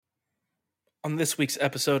On this week's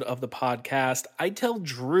episode of the podcast, I tell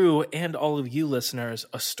Drew and all of you listeners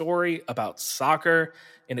a story about soccer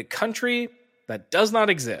in a country that does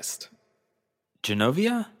not exist.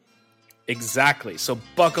 Genovia? Exactly. So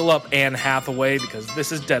buckle up, Anne Hathaway, because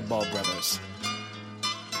this is Deadball Brothers.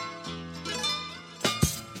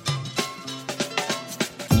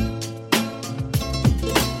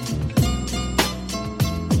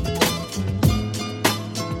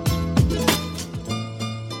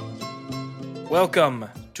 Welcome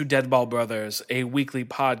to Deadball Brothers, a weekly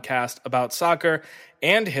podcast about soccer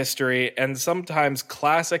and history and sometimes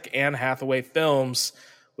classic Anne Hathaway films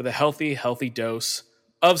with a healthy dose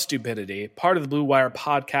of stupidity. Part of the Blue Wire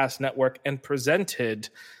Podcast Network and presented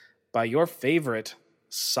by your favorite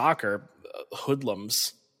soccer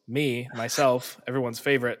hoodlums. Me, myself, everyone's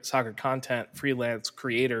favorite soccer content freelance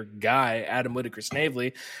creator guy, Adam Whitaker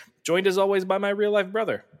Snavely, joined as always by my real life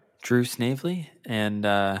brother, Drew Snavely, and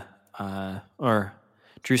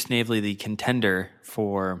Drew Snavely, the contender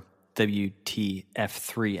for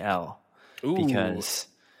WTF3L. Ooh. Because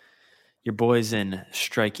your boy's in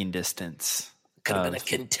striking distance. Could have been a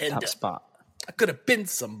contender. Top spot. I could have been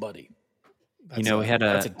somebody. That's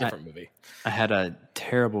that's a different movie. I had a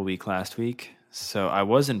terrible week last week, so I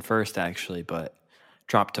was in first actually, but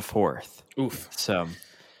dropped to fourth. Oof. So,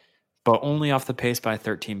 but only off the pace by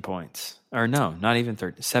 13 points. Or no, not even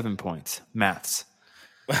 7 points. Maths.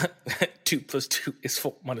 2 + 2 is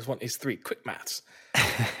 4. - 1 is 3. Quick maths.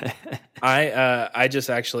 I just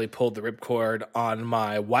actually pulled the ripcord on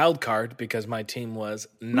my wild card because my team was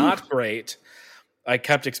not great. I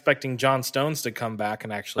kept expecting John Stones to come back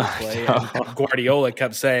and actually play. No. And Guardiola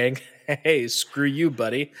kept saying, "Hey, screw you,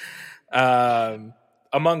 buddy."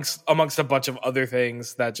 Amongst a bunch of other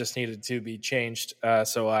things that just needed to be changed.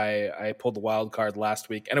 So I pulled the wild card last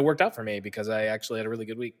week, and it worked out for me because I actually had a really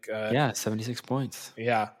good week. 76 points.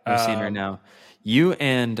 Yeah. I'm seeing right now. You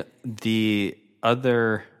and the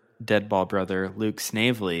other Deadball brother, Luke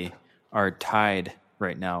Snavely, are tied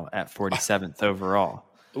right now at 47th overall.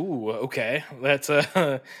 Ooh, okay. That's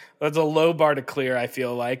a low bar to clear, I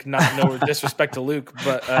feel like. No disrespect to Luke,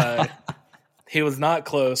 but he was not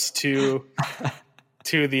close to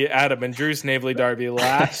the Adam and Drew Snavely derby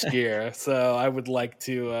last year. So I would like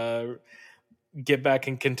to get back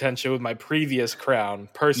in contention with my previous crown,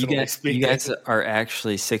 personally speaking. You guys are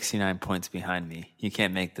actually 69 points behind me. You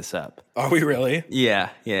can't make this up. Are we really? Yeah.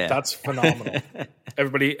 That's phenomenal.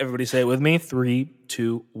 Everybody say it with me. 3,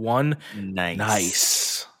 2, 1.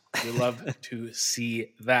 Nice. We love to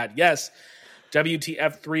see that. Yes,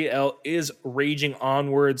 WTF3L is raging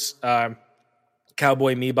onwards.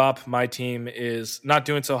 Cowboy Meebop, my team is not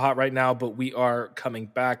doing so hot right now, but we are coming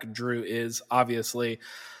back. Drew is obviously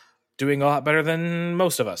doing a lot better than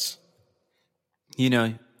most of us.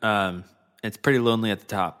 It's pretty lonely at the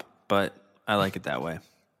top, but I like it that way.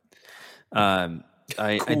 I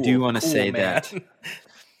do want to say man. that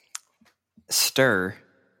Stir,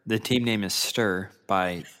 the team name is Stir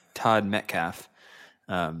by Todd Metcalf,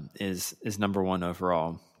 is number one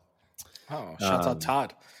overall. Oh, shouts out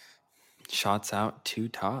Todd. Shouts out to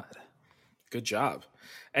Todd. Good job.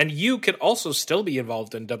 And you could also still be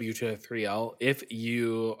involved in WTF3L if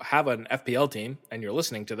you have an FPL team and you're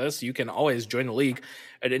listening to this. You can always join the league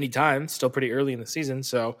at any time. Still pretty early in the season.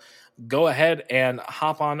 So go ahead and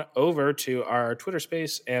hop on over to our Twitter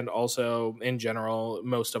space, and also in general,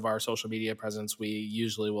 most of our social media presence. We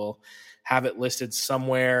usually will have it listed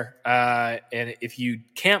somewhere. And if you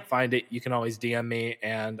can't find it, you can always DM me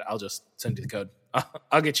and I'll just send you the code.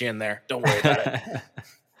 I'll get you in there. Don't worry about it.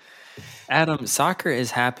 Adam, soccer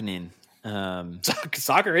is happening.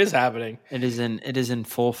 Soccer is happening. It is in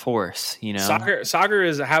full force. Soccer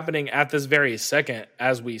is happening at this very second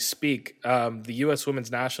as we speak. The U.S.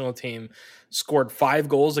 women's national team scored 5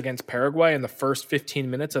 goals against Paraguay in the first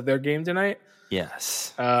 15 minutes of their game tonight.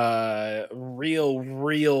 Yes.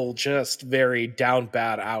 Real, just very down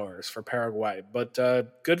bad hours for Paraguay, but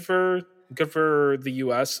good for the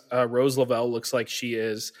U.S. Rose Lavelle looks like she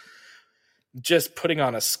is just putting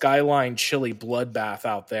on a Skyline chili bloodbath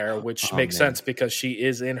out there, which makes sense because she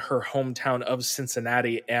is in her hometown of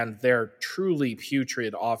Cincinnati, and their truly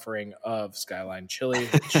putrid offering of Skyline chili,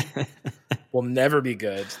 which will never be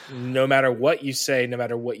good. No matter what you say, no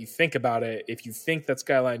matter what you think about it, if you think that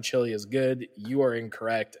Skyline chili is good, you are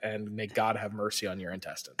incorrect, and may God have mercy on your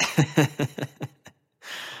intestines.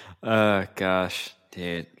 Gosh,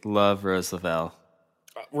 dude, love Rose Lavelle.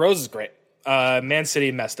 Rose is great. Man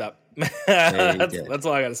City messed up. That's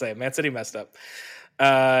all I gotta say. Man City messed up.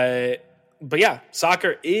 But yeah,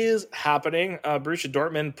 soccer is happening. Borussia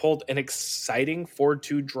Dortmund pulled an exciting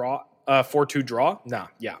 4-2 draw 4-2 draw. Nah,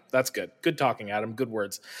 yeah, that's good. Good talking, Adam. Good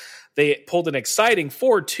words. They pulled an exciting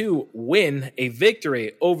 4-2 win, a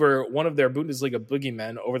victory over one of their Bundesliga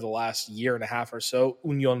boogeymen over the last year and a half or so,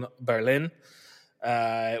 Union Berlin,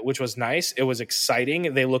 which was nice. It was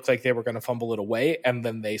exciting. They looked like they were going to fumble it away, and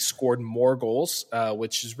then they scored more goals,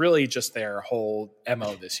 which is really just their whole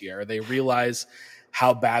MO this year. They realize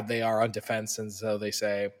how bad they are on defense, and so they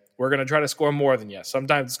say, we're going to try to score more than you.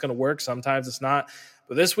 Sometimes it's going to work, sometimes it's not.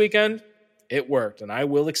 But this weekend, it worked, and I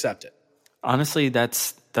will accept it. Honestly,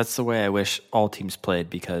 that's the way I wish all teams played,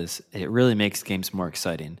 because it really makes games more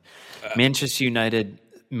exciting. Manchester United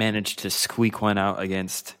managed to squeak one out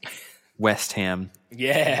against West Ham.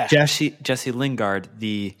 Yeah. Jesse Lingard,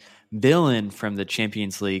 the villain from the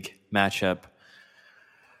Champions League matchup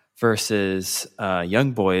versus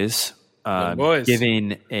Young Boys,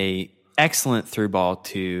 giving a excellent through ball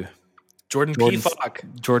to Jordan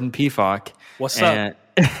Pefok. What's up?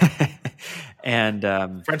 And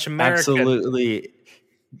French American. Absolutely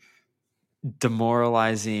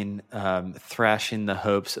demoralizing, thrashing the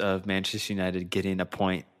hopes of Manchester United getting a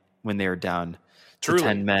point when they were down to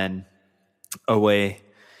 10 men away.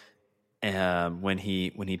 When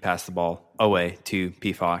he passed the ball away to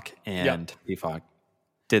Pefok, and Pefok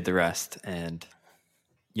did the rest, and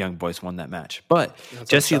Young Boys won that match. But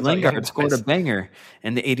Jesse Lingard scored a banger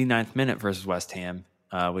in the 89th minute versus West Ham,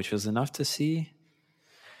 which was enough to see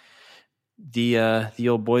the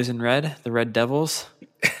old boys in red, the Red Devils.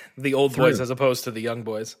 The old boys as opposed to the young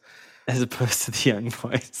boys. As opposed to the young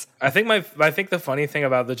boys. I think the funny thing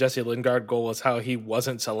about the Jesse Lingard goal was how he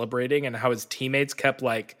wasn't celebrating, and how his teammates kept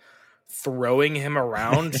like throwing him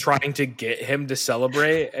around trying to get him to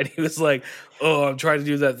celebrate, and he was like, oh, I'm trying to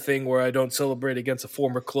do that thing where I don't celebrate against a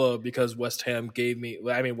former club because West Ham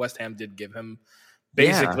did give him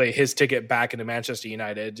basically his ticket back into Manchester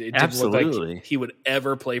United. It didn't look like he would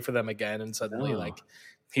ever play for them again, and suddenly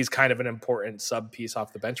he's kind of an important sub piece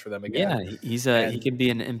off the bench for them again. Yeah, he can be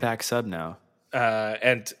an impact sub now.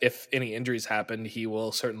 And if any injuries happen, he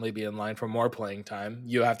will certainly be in line for more playing time.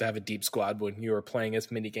 You have to have a deep squad when you are playing as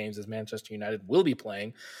many games as Manchester United will be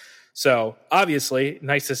playing. So obviously,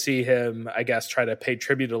 nice to see him, I guess, try to pay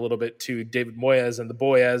tribute a little bit to David Moyes and the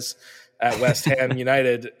Boyes at West Ham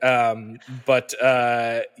United. It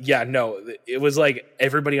was like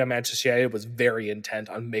everybody on Manchester United was very intent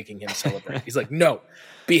on making him celebrate. He's like, no,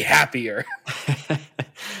 be happier.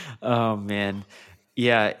 Oh, man.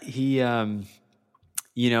 Yeah, he,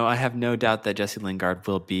 I have no doubt that Jesse Lingard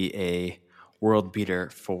will be a world beater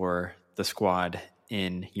for the squad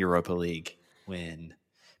in Europa League when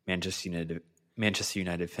Manchester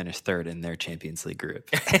United finished third in their Champions League group.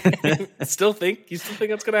 You still think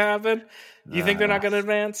that's going to happen? You think they're not going to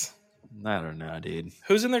advance? I don't know, dude.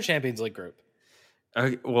 Who's in their Champions League group?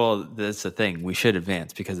 Okay, well, that's the thing. We should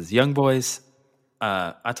advance because it's Young Boys,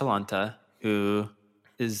 Atalanta, who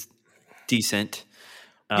is decent.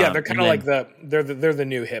 They're kind of like they're the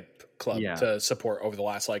new hip club to support over the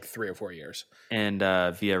last like 3 or 4 years. And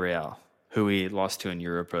Villarreal, who we lost to in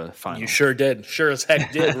Europa final. You sure did. Sure as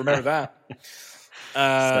heck did. Remember that.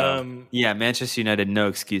 Manchester United, no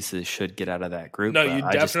excuses, should get out of that group. No, you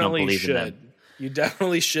definitely should. You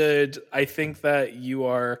definitely should. I think that you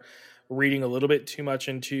are reading a little bit too much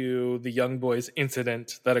into the Young Boys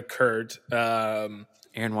incident that occurred. Aaron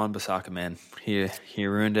Wan-Bissaka, man, he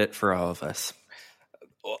ruined it for all of us.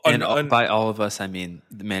 By all of us, I mean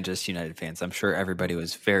the Manchester United fans. I'm sure everybody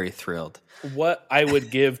was very thrilled. What I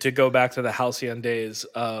would give to go back to the halcyon days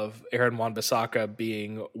of Aaron Wan-Bissaka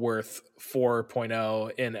being worth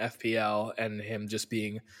 4.0 in FPL and him just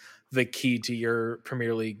being the key to your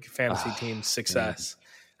Premier League fantasy team's success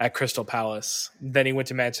at Crystal Palace. Then he went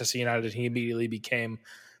to Manchester United. He immediately became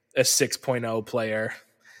a 6.0 player,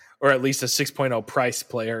 or at least a 6.0 price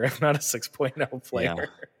player, if not a 6.0 player.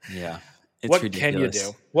 Yeah. It's what ridiculous. Can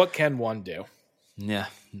you do? What can one do? Yeah.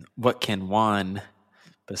 What can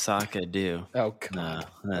Wan-Bissaka do? Oh, God.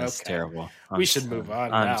 No, that's terrible. We should move on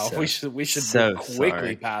now. We should so move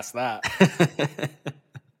quickly past that.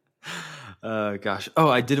 Gosh. Oh,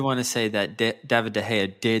 I did want to say that David De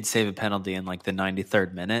Gea did save a penalty in like the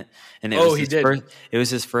 93rd minute. And he did. It was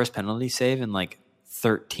his first penalty save in like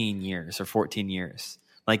 13 years or 14 years.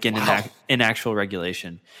 Like in actual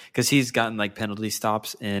regulation, because he's gotten like penalty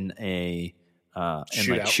stops in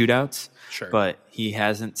shootouts, sure, but he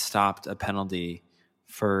hasn't stopped a penalty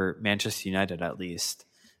for Manchester United at least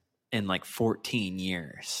in like 14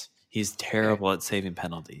 years. He's terrible at saving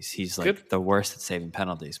penalties. He's like the worst at saving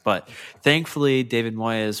penalties. But thankfully, David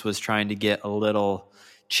Moyes was trying to get a little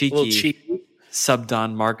cheeky, subbed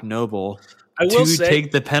on Mark Noble I will say,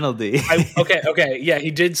 take the penalty. Okay. Yeah,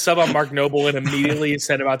 he did sub on Mark Noble and immediately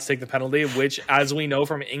set about to take the penalty, which, as we know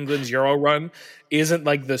from England's Euro run, isn't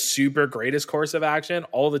like the super greatest course of action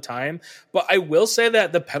all the time. But I will say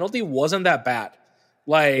that the penalty wasn't that bad.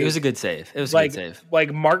 Like, it was a good save. It was like, a good save.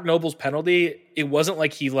 Like Mark Noble's penalty, it wasn't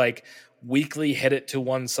like he like weakly hit it to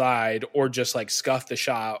one side or just like scuffed the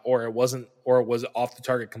shot, or it was off the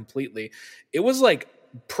target completely. It was like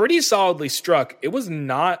pretty solidly struck. It was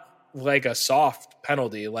not like a soft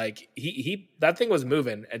penalty. Like he that thing was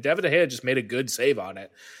moving, and David De Gea just made a good save on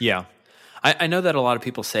it. Yeah, I know that a lot of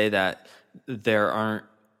people say that there aren't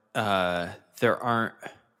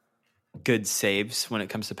good saves when it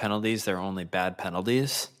comes to penalties. There are only bad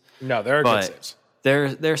penalties. No, there are good saves.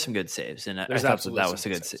 There's some good saves, and I thought that was a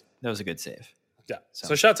good save. That was a good save. Yeah.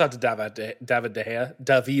 So shouts out to David De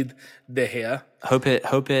Gea.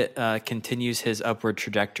 Hope it continues his upward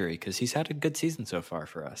trajectory, because he's had a good season so far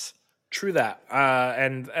for us. True that.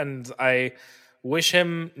 And I wish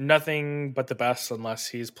him nothing but the best, unless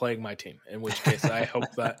he's playing my team, in which case I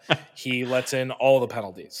hope that he lets in all the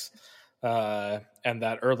penalties, and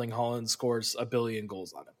that Erling Haaland scores 1 billion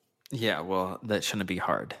goals on him. Yeah, well, that shouldn't be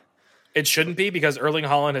hard. It shouldn't be, because Erling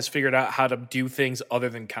Haaland has figured out how to do things other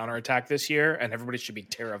than counterattack this year, and everybody should be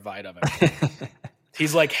terrified of it.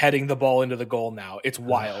 He's like heading the ball into the goal now. It's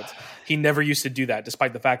wild. He never used to do that,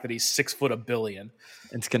 despite the fact that he's 6 foot 1 billion.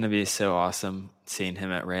 It's going to be so awesome seeing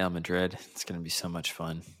him at Real Madrid. It's going to be so much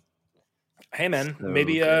fun. Hey man,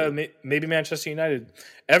 maybe Manchester United.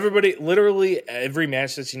 Everybody, literally every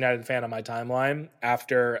Manchester United fan on my timeline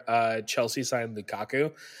after Chelsea signed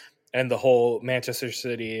Lukaku, and the whole Manchester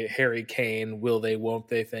City, Harry Kane, will they, won't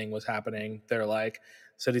they thing was happening. They're like,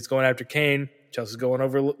 City's going after Kane, Chelsea's going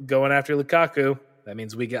after Lukaku. That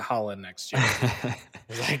means we get Haaland next year. I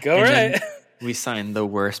was like, all right. We signed the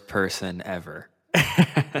worst person ever.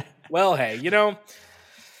 Well, hey,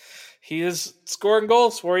 he is scoring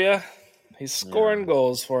goals for you. He's scoring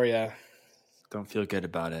goals for you. Don't feel good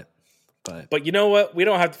about it. But you know what? We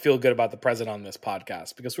don't have to feel good about the present on this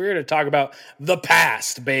podcast, because we're here to talk about the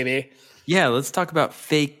past, baby. Yeah, let's talk about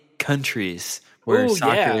fake countries where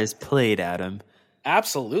soccer is played, Adam.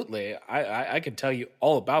 Absolutely. I can tell you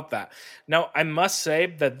all about that. Now, I must say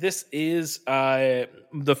that this is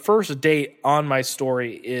the first date on my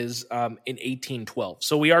story is in 1812.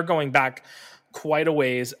 So we are going back quite a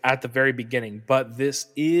ways at the very beginning, but this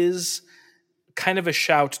is kind of a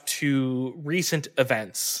shout to recent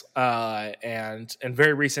events and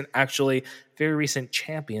very recent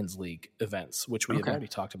Champions League events, which we have already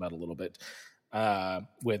talked about a little bit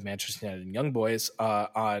with Manchester United and Young Boys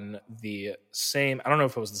on the same, I don't know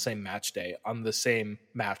if it was the same match day, on the same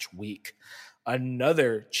match week.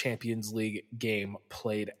 Another Champions League game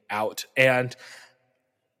played out, and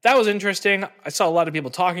that was interesting. I saw a lot of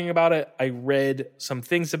people talking about it. I read some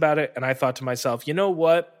things about it, and I thought to myself, you know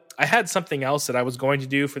what? I had something else that I was going to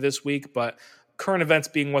do for this week, but current events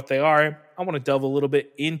being what they are, I want to delve a little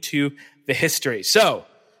bit into the history. So,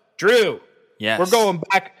 Drew, we're going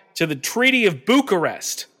back to the Treaty of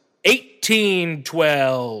Bucharest,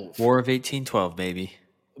 1812. War of 1812, baby.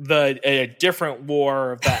 A different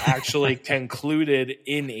war that actually concluded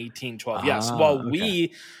in 1812. Yes, while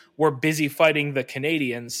we were busy fighting the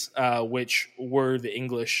Canadians, which were the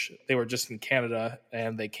English. They were just in Canada,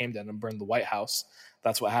 and they came down and burned the White House.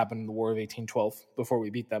 That's what happened in the War of 1812 before we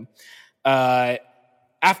beat them.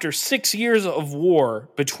 After 6 years of war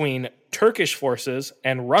between Turkish forces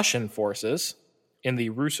and Russian forces in the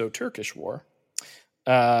Russo-Turkish War,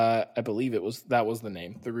 I believe that was the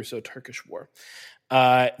name, the Russo-Turkish War.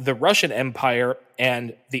 The Russian Empire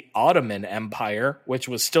and the Ottoman Empire, which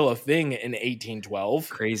was still a thing in 1812.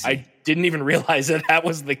 Crazy. I didn't even realize that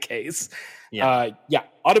was the case.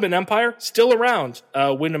 Ottoman Empire still around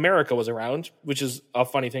when America was around, which is a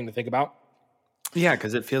funny thing to think about. Yeah,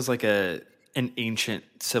 because it feels like an ancient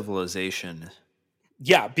civilization.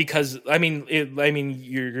 Yeah, because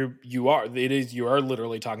you are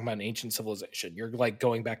literally talking about an ancient civilization. You're like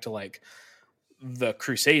going back to like the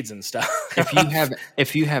Crusades and stuff.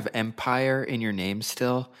 if you have empire in your name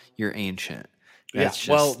still, you're ancient. That's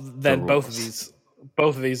then both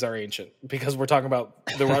of these are ancient, because we're talking about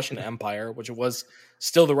the Russian Empire, which was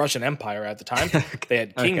still the Russian Empire at the time. They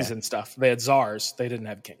had kings and stuff. They had czars. They didn't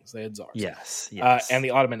have kings. They had czars. Yes. And the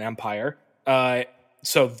Ottoman Empire.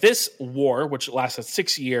 So this war, which lasted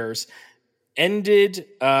 6 years, ended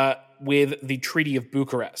with the Treaty of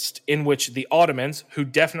Bucharest, in which the Ottomans, who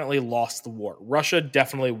definitely lost the war, Russia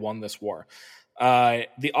definitely won this war.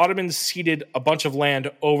 The Ottomans ceded a bunch of land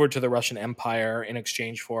over to the Russian Empire in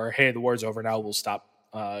exchange for, hey, the war's over now, we'll stop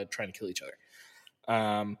trying to kill each other.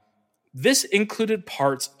 This included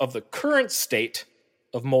parts of the current state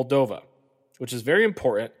of Moldova, which is very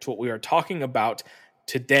important to what we are talking about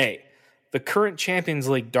today. The current Champions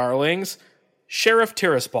League darlings, Sheriff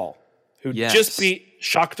Tiraspol, who just beat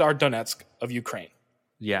Shakhtar Donetsk of Ukraine.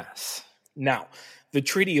 Yes. Now, the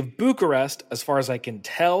Treaty of Bucharest, as far as I can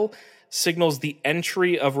tell, signals the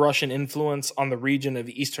entry of Russian influence on the region of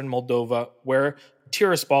eastern Moldova, where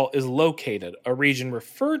Tiraspol is located, a region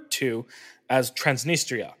referred to as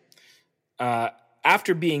Transnistria.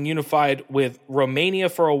 After being unified with Romania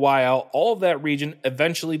for a while, all of that region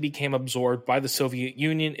eventually became absorbed by the Soviet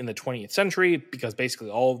Union in the 20th century, because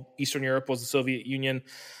basically all Eastern Europe was the Soviet Union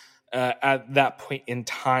at that point in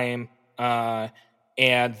time.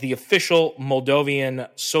 And the official Moldovan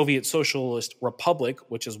Soviet Socialist Republic,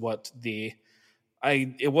 which is what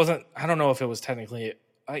I don't know if it was technically,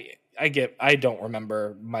 I don't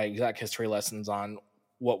remember my exact history lessons on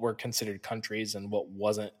what were considered countries and what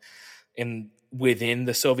wasn't within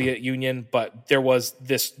the Soviet Union, but there was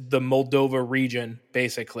the Moldova region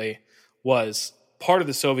basically was part of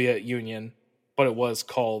the Soviet Union, but it was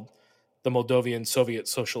called the Moldovan Soviet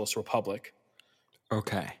Socialist Republic.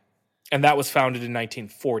 Okay. And that was founded in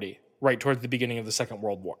 1940, right towards the beginning of the Second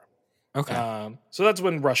World War. Okay. So that's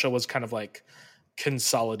when Russia was kind of like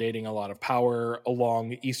consolidating a lot of power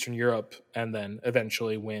along Eastern Europe, and then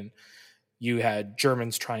eventually when you had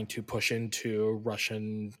Germans trying to push into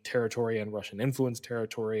Russian territory and Russian influenced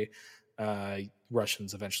territory.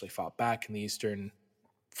 Russians eventually fought back in the Eastern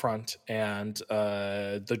Front, and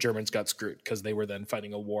the Germans got screwed because they were then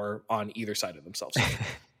fighting a war on either side of themselves.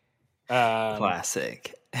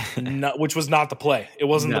 Classic. Which was not the play. It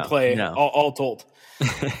wasn't the play, all told.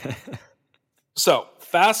 So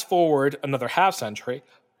fast forward another half century.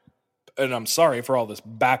 And I'm sorry for all this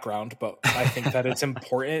background, but I think that it's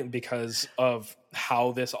important because of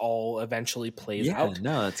how this all eventually plays out. Yeah,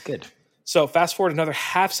 no, that's good. So fast forward another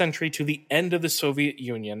half century to the end of the Soviet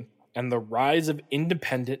Union and the rise of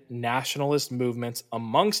independent nationalist movements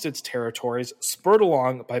amongst its territories, spurred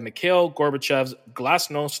along by Mikhail Gorbachev's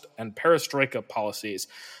glasnost and perestroika policies,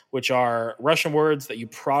 which are Russian words that you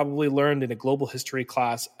probably learned in a global history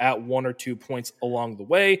class at one or two points along the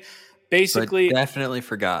way. Basically, but definitely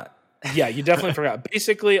forgot. Yeah, you definitely forgot.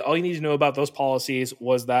 Basically, all you need to know about those policies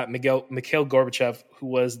was that Mikhail Gorbachev, who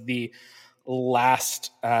was the last,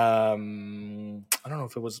 I don't know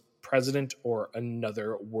if it was president or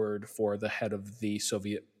another word for the head of the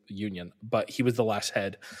Soviet Union, but he was the last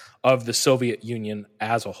head of the Soviet Union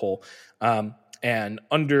as a whole. And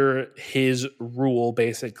under his rule,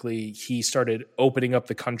 basically, he started opening up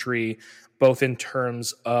the country, both in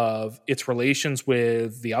terms of its relations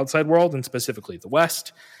with the outside world and specifically the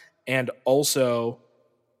West, and also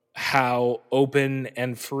how open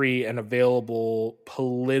and free and available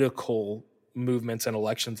political movements and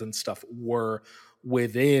elections and stuff were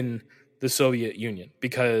within the Soviet Union,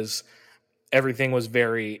 because everything was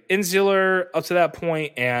very insular up to that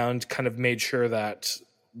point and kind of made sure that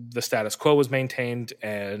the status quo was maintained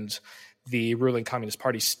and the ruling Communist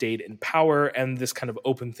Party stayed in power. And this kind of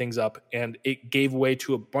opened things up, and it gave way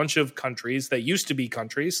to a bunch of countries that used to be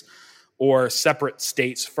countries or separate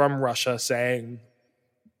states from Russia saying,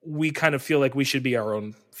 we kind of feel like we should be our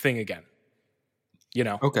own thing again. You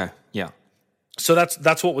know? Okay, yeah. So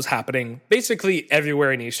that's what was happening basically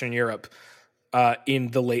everywhere in Eastern Europe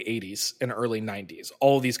in the late 80s and early 90s.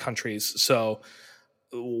 All of these countries. So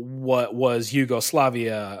what was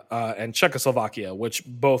Yugoslavia and Czechoslovakia, which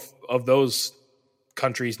both of those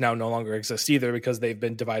countries now no longer exist either because they've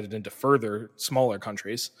been divided into further smaller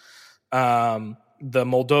countries. The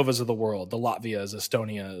Moldovas of the world, the Latvias,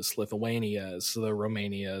 Estonias, Lithuanias, the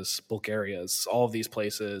Romanias, Bulgarias, all of these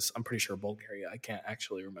places. I'm pretty sure Bulgaria, I can't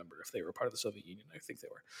actually remember if they were part of the Soviet Union. I think they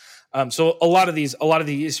were. So a lot of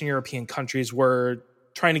the Eastern European countries were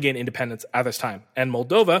trying to gain independence at this time, and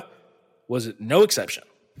Moldova was no exception.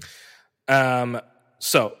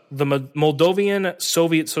 So the Moldovan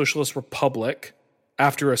Soviet Socialist Republic,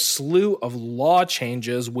 after a slew of law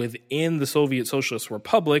changes within the Soviet Socialist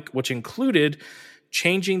Republic, which included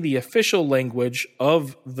changing the official language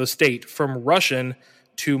of the state from Russian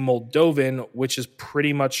to Moldovan, which is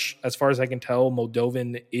pretty much, as far as I can tell,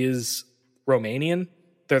 Moldovan is Romanian.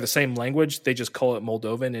 They're the same language. They just call it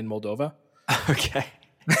Moldovan in Moldova. Okay.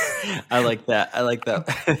 I like that.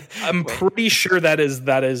 I'm pretty sure that is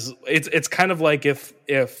it's kind of like if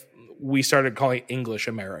we started calling English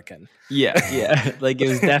American. Yeah. Like, it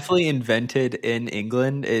was definitely invented in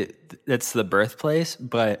England. That's the birthplace,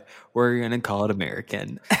 but we're going to call it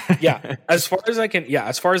American. Yeah. As far as I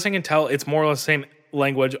can tell, it's more or less the same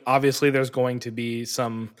language. Obviously, there's going to be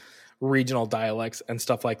some regional dialects and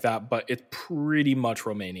stuff like that, but it's pretty much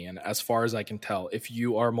Romanian as far as I can tell. If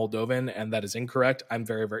you are Moldovan and that is incorrect, I'm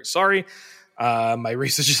very, very sorry. My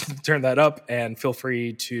research just turned that up, and feel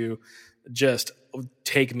free to just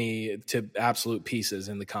take me to absolute pieces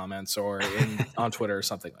in the comments or on Twitter or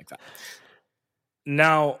something like that.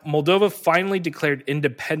 Now, Moldova finally declared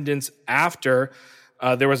independence after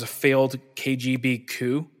there was a failed KGB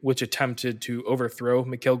coup, which attempted to overthrow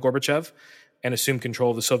Mikhail Gorbachev and assume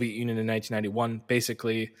control of the Soviet Union in 1991.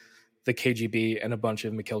 Basically, the KGB and a bunch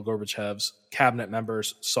of Mikhail Gorbachev's cabinet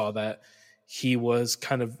members saw that he was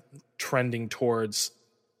kind of trending towards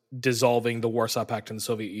dissolving the Warsaw Pact and the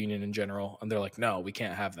Soviet Union in general. And they're like, no, we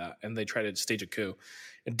can't have that. And they tried to stage a coup.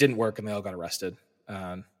 It didn't work, and they all got arrested.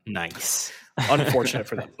 Nice. Unfortunate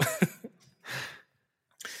for them.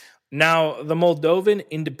 Now, the Moldovan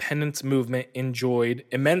independence movement enjoyed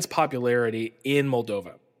immense popularity in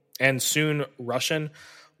Moldova, and soon Russian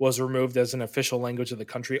was removed as an official language of the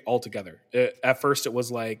country altogether. At first, it was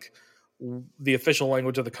like the official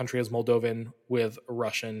language of the country is Moldovan with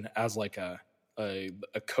Russian as like a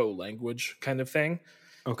co-language kind of thing.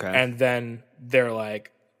 Okay. And then they're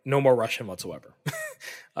like, no more Russian whatsoever.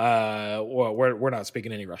 Well, we're not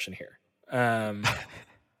speaking any Russian here.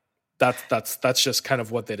 That's just kind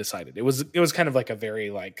of what they decided. It was kind of like a very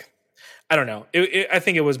like, I don't know. I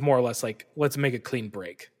think it was more or less like, let's make a clean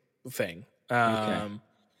break thing. Okay.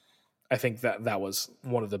 I think that was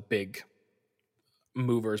one of the big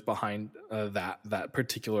movers behind that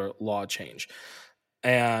particular law change.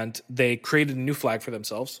 And they created a new flag for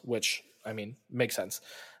themselves, which, I mean, makes sense.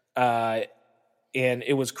 And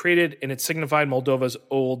it was created, and it signified Moldova's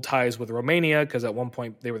old ties with Romania, because at one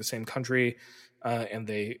point they were the same country, and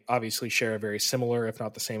they obviously share a very similar, if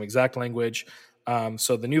not the same exact language.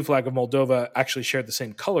 So the new flag of Moldova actually shared the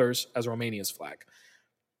same colors as Romania's flag.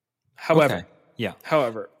 However, okay. Yeah.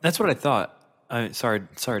 However, that's what I thought. Sorry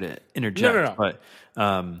to interject. No. But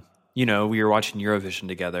we were watching Eurovision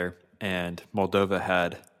together, and Moldova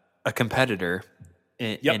had a competitor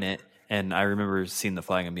in it. And I remember seeing the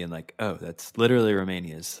flag and being like, oh, that's literally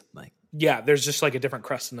Romania's. Like, yeah, there's just like a different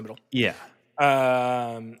crest in the middle. Yeah.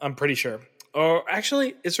 I'm pretty sure. Or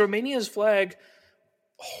actually, is Romania's flag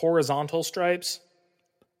horizontal stripes?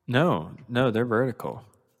 No, they're vertical.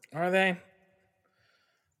 Are they?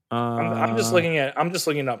 I'm just looking it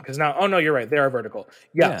up because now. Oh no, you're right. They are vertical.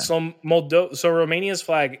 Yeah. So Romania's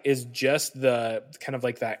flag is just the kind of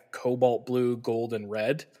like that cobalt blue, gold, and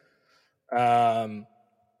red.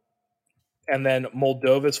 And then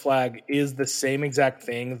Moldova's flag is the same exact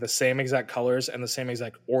thing, the same exact colors, and the same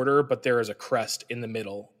exact order, but there is a crest in the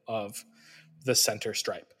middle of the center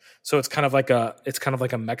stripe. So it's kind of like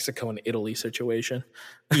a Mexico and Italy situation.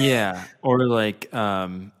 Yeah, or like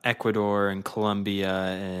Ecuador and Colombia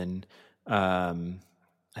and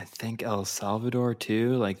I think El Salvador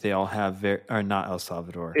too. Like they all have or not El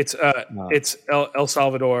Salvador. It's El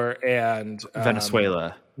Salvador and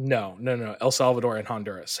Venezuela. No. El Salvador and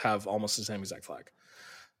Honduras have almost the same exact flag.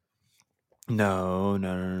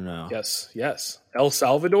 No. Yes. El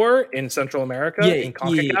Salvador in Central America, in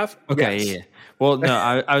CONCACAF. Yeah. Okay, yes. Yeah. Well, no,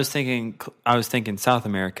 I was thinking South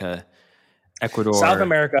America, Ecuador,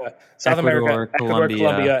 Colombia,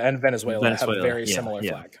 Colombia, and Venezuela have a very similar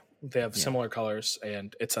yeah. flag. They have similar colors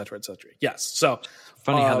and et cetera, et cetera. Yes. So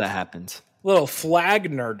funny how that happens. Little flag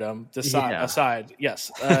nerddom aside,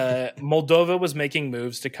 yes. Moldova was making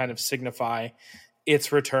moves to kind of signify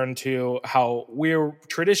its return to how we're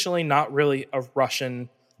traditionally not really a Russian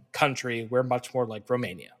country. We're much more like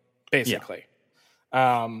Romania, basically.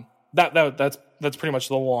 Yeah. That's pretty much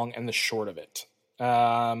the long and the short of it.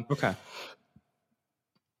 Okay.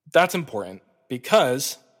 That's important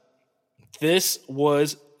because this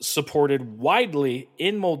was supported widely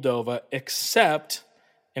in Moldova, except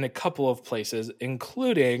in a couple of places,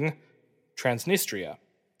 including Transnistria,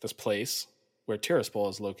 this place where Tiraspol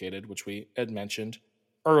is located, which we had mentioned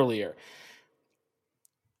earlier.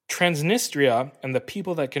 Transnistria and the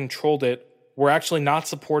people that controlled it were actually not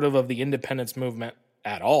supportive of the independence movement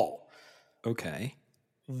at all. Okay.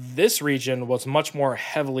 This region was much more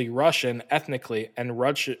heavily Russian ethnically, and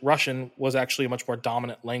Russian was actually a much more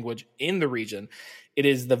dominant language in the region. It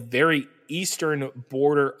is the very eastern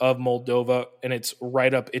border of Moldova, and it's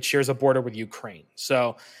right up. It shares a border with Ukraine,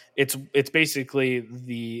 so it's basically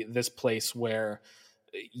this place where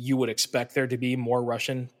you would expect there to be more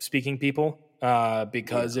Russian-speaking people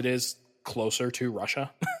because it is closer to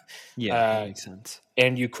Russia. That makes sense.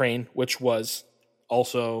 And Ukraine, which was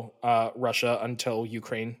also Russia until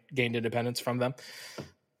Ukraine gained independence from them.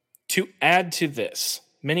 To add to this,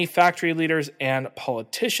 Many factory leaders and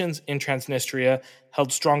politicians in Transnistria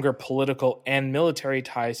held stronger political and military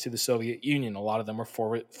ties to the Soviet Union. A lot of them were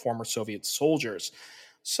former Soviet soldiers.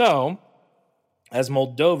 So, as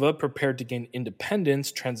Moldova prepared to gain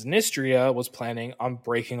independence, Transnistria was planning on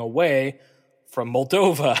breaking away from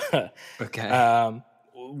Moldova. Okay.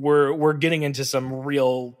 We're getting into some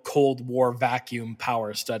real Cold War vacuum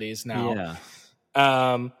power studies now.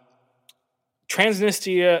 Yeah.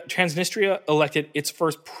 Transnistria elected its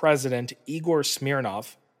first president, Igor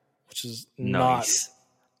Smirnov, which is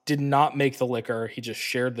did not make the liquor. He just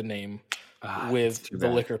shared the name with the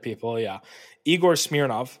liquor people. Yeah. Igor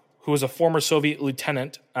Smirnov, who was a former Soviet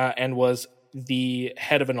lieutenant and was the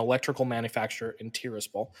head of an electrical manufacturer in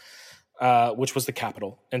Tiraspol, which was the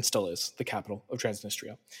capital and still is the capital of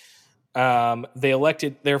Transnistria. They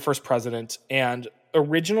elected their first president, and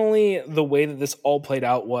originally the way that this all played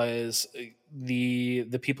out was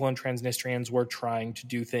the people in Transnistrians were trying to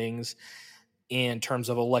do things in terms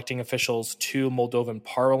of electing officials to Moldovan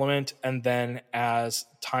parliament. And then as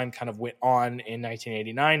time kind of went on in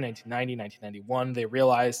 1989, 1990, 1991, they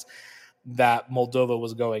realized that Moldova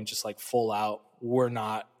was going just like full out. We're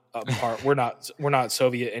not a part. we're not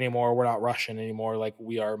Soviet anymore. We're not Russian anymore. Like,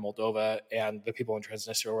 we are Moldova. And the people in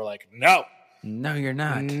Transnistria were like, no, you're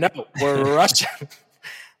not. No, we're Russian.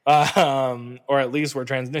 Or at least we're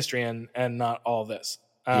Transnistrian and not all this.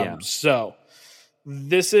 So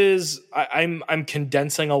this is I'm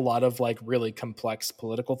condensing a lot of like really complex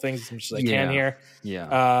political things as much as I can here.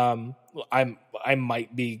 Yeah. I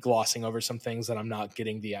might be glossing over some things that I'm not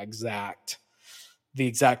getting the exact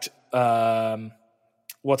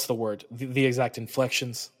what's the word? The exact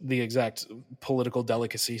inflections, the exact political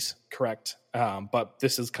delicacies correct. But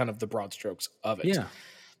this is kind of the broad strokes of it. Yeah.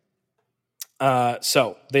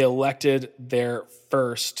 So they elected their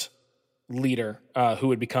first leader, who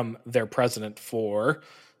would become their president for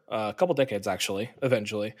a couple decades, actually,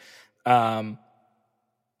 eventually. Now,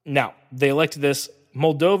 they elected this.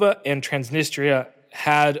 Moldova and Transnistria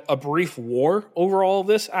had a brief war over all of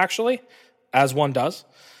this, actually, as one does,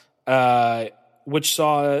 which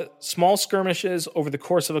saw small skirmishes over the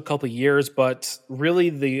course of a couple of years, but really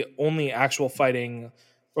the only actual fighting,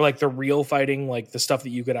 or like the real fighting, like the stuff that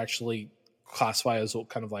you could actually classify as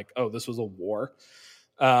kind of like, oh, this was a war,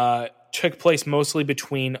 took place mostly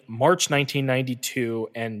between March 1992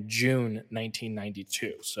 and June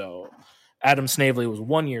 1992. So Adam Snavely was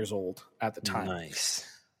 1 year old at the time. Nice.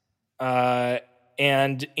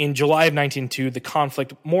 And in July of 1992, the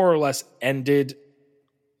conflict more or less ended.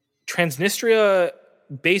 Transnistria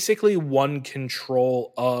basically won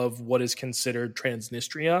control of what is considered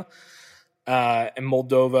Transnistria, and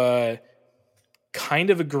Moldova kind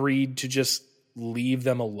of agreed to just leave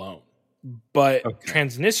them alone. But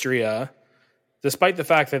Transnistria, despite the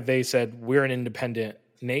fact that they said we're an independent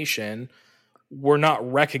nation, were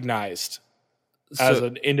not recognized as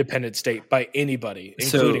an independent state by anybody,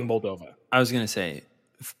 including Moldova. I was going to say,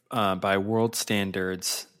 by world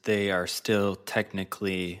standards, they are still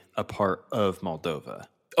technically a part of Moldova.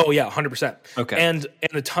 Oh, yeah, 100%. Okay. And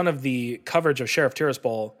a ton of the coverage of Sheriff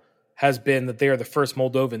Tiraspol has been that they are the first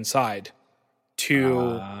Moldovan side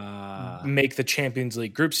to make the Champions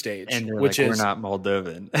League group stage, and which is we're not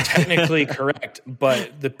Moldovan. technically correct,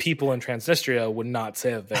 but the people in Transnistria would not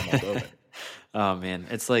say that they're Moldovan. Oh man,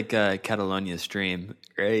 it's like Catalonia's dream,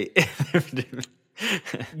 right?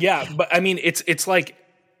 Yeah, but I mean, it's like,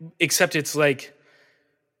 except it's like,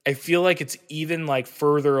 I feel like it's even like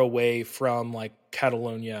further away from like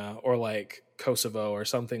Catalonia or like Kosovo or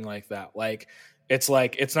something like that. Like it's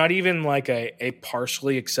not even like a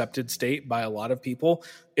partially accepted state by a lot of people.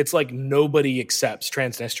 It's like nobody accepts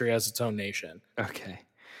Transnistria as its own nation. Okay.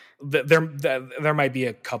 There might be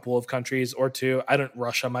a couple of countries or two.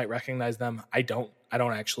 Russia might recognize them. I don't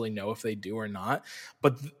actually know if they do or not.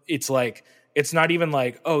 But it's like, it's not even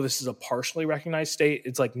like, oh, this is a partially recognized state.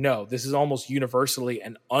 It's like, no, this is almost universally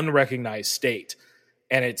an unrecognized state.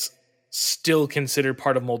 And it's still considered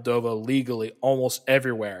part of Moldova legally almost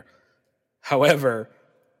everywhere. However,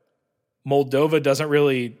 Moldova doesn't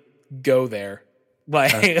really go there.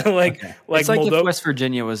 Like it's like Moldova, if West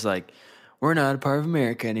Virginia was like, we're not a part of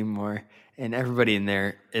America anymore. And everybody in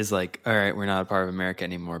there is like, all right, we're not a part of America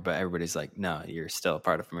anymore. But everybody's like, no, you're still a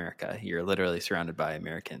part of America. You're literally surrounded by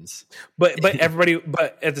Americans. But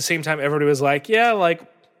at the same time, everybody was like, yeah, like,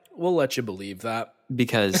 we'll let you believe that.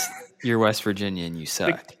 Because you're West Virginia and you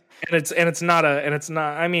suck. And it's not.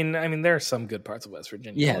 I mean, there are some good parts of West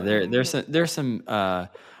Virginia. Yeah, there's some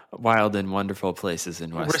wild and wonderful places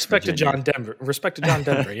in West Respect Virginia. to John Denver. Respect to John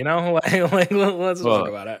Denver. You know, let's talk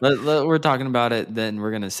about it. We're talking about it. Then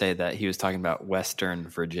we're gonna say that he was talking about Western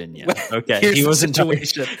Virginia. Okay, Here's he wasn't the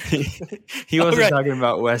situation. He wasn't talking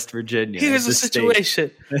about West Virginia. Here's the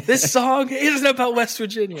situation. This song isn't about West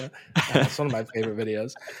Virginia. That's one of my favorite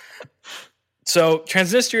videos. So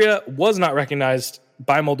Transnistria was not recognized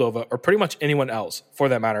by Moldova or pretty much anyone else for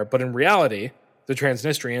that matter. But in reality, the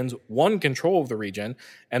Transnistrians won control of the region,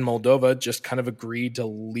 and Moldova just kind of agreed to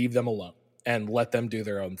leave them alone and let them do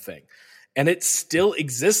their own thing. And it still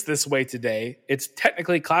exists this way today. It's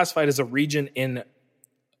technically classified as a region in,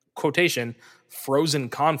 quotation, frozen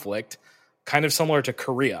conflict, kind of similar to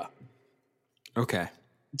Korea. Okay.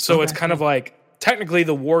 So it's kind of like, technically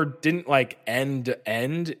the war didn't like end.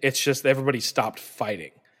 It's just everybody stopped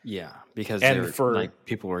fighting. Yeah, because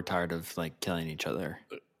people were tired of like killing each other.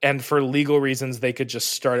 And for legal reasons, they could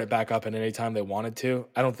just start it back up at any time they wanted to.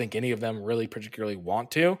 I don't think any of them really particularly want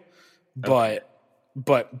to, but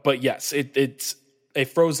yes, it's a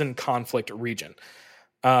frozen conflict region.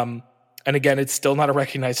 And again, it's still not a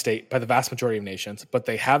recognized state by the vast majority of nations, but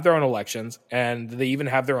they have their own elections, and they even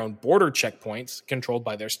have their own border checkpoints controlled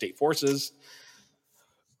by their state forces.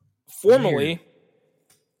 Formally,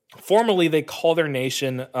 they call their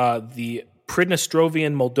nation the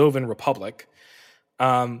Pridnestrovian Moldovan Republic.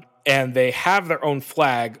 And they have their own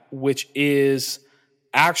flag, which is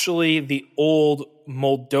actually the old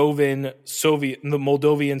Moldovan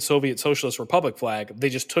Soviet Socialist Republic flag. They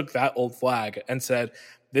just took that old flag and said,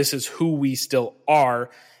 this is who we still are.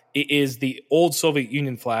 It is the old Soviet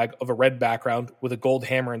Union flag of a red background with a gold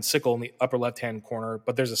hammer and sickle in the upper left-hand corner,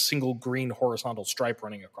 but there's a single green horizontal stripe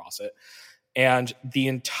running across it. And the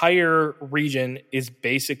entire region is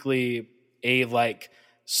basically a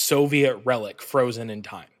Soviet relic frozen in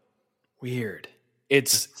time. Weird.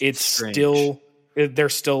 It's still, they're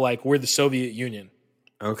still like, we're the Soviet Union.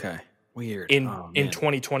 Okay. Weird. In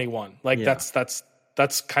 2021.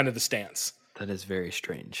 That's kind of the stance. That is very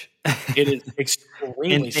strange. It is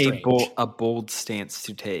extremely strange. A bold stance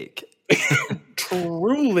to take.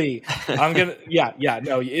 Truly.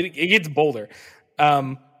 It gets bolder.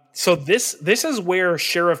 So this is where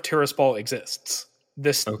Sheriff Tiraspol exists.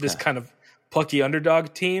 This kind of plucky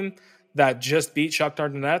underdog team that just beat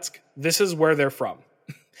Shakhtar Donetsk. This is where they're from.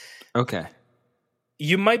 Okay.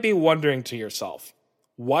 You might be wondering to yourself,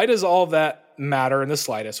 why does all of that matter in the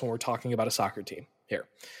slightest when we're talking about a soccer team here?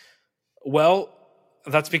 Well,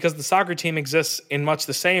 that's because the soccer team exists in much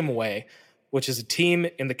the same way, which is a team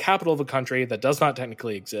in the capital of a country that does not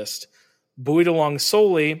technically exist, buoyed along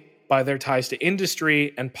solely by their ties to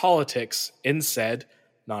industry and politics in said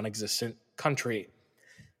non-existent country.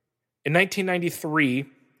 In 1993,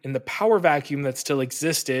 in the power vacuum that still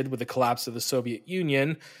existed with the collapse of the Soviet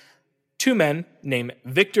Union, two men named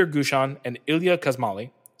Viktor Gushon and Ilya Kazmali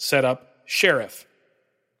set up Sheriff,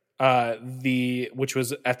 which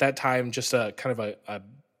was at that time just a kind of a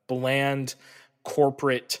bland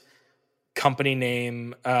corporate company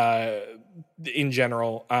name in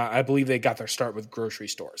general. I believe they got their start with grocery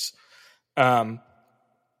stores.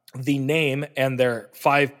 The name and their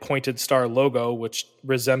 5-pointed star logo, which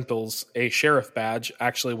resembles a sheriff badge,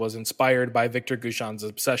 actually was inspired by Viktor Gushon's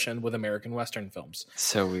obsession with American Western films.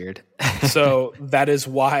 So weird. So that is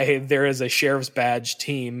why there is a sheriff's badge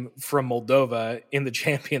team from Moldova in the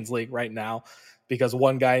Champions League right now, because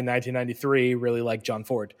one guy in 1993 really liked John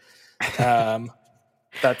Ford.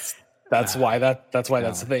 That's why that's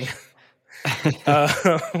the thing.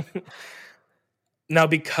 Now,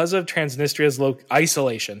 because of Transnistria's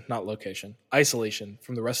isolation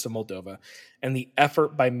from the rest of Moldova, and the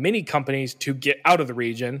effort by many companies to get out of the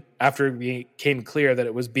region after it became clear that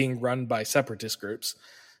it was being run by separatist groups,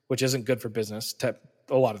 which isn't good for business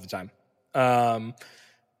a lot of the time,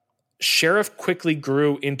 Sheriff quickly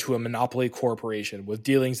grew into a monopoly corporation with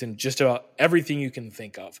dealings in just about everything you can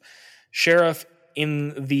think of. Sheriff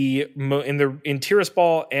in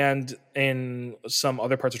Tiraspol and in some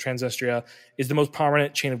other parts of Transnistria is the most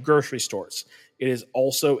prominent chain of grocery stores. It is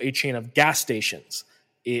also a chain of gas stations.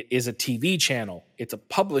 It is a TV channel. It's a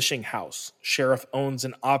publishing house. Sheriff owns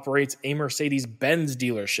and operates a Mercedes-Benz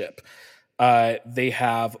dealership. They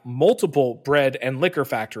have multiple bread and liquor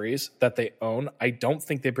factories that they own. I don't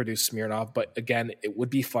think they produce Smirnoff, but again, it would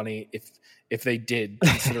be funny if they did,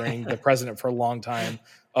 considering the president for a long time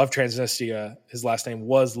of Transnistria, his last name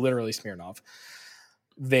was literally Smirnov.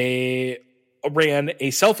 They ran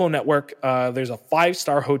a cell phone network. There's a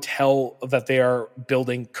 5-star hotel that they are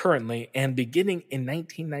building currently, and beginning in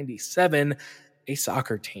 1997, a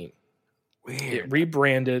soccer team. Weird. It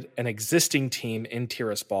rebranded an existing team in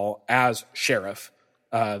Tiraspol as Sheriff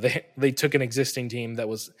They took an existing team that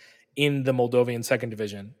was in the Moldovan second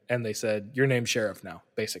division, and they said, "Your name's Sheriff now,"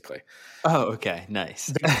 basically. Oh, okay,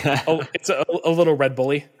 nice. It's a little Red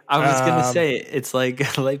Bully. I was gonna say it's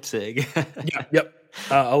like Leipzig. Yep.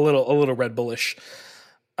 A little Red Bullish.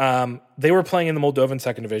 They were playing in the Moldovan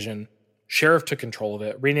second division. Sheriff took control of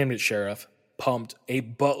it, renamed it Sheriff, pumped a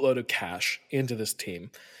buttload of cash into this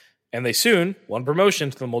team, and they soon won promotion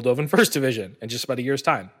to the Moldovan first division in just about a year's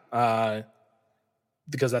time.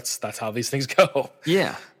 Because that's how these things go.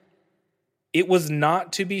 Yeah. It was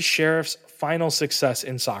not to be Sheriff's final success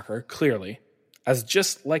in soccer, clearly, as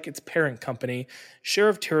just like its parent company,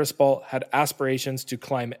 Sheriff Tiraspol had aspirations to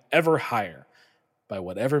climb ever higher by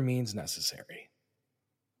whatever means necessary.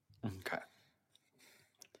 Okay.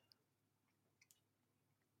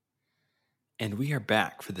 And we are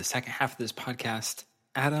back for the second half of this podcast.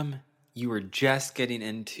 Adam, you were just getting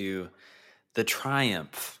into the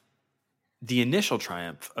triumph, the initial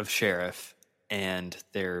triumph of Sheriff and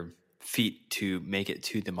their feat to make it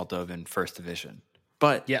to the Moldovan first division.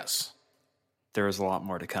 But yes, there is a lot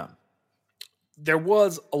more to come. There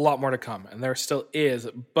was a lot more to come, and there still is.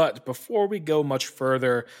 But before we go much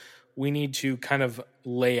further, we need to kind of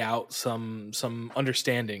lay out some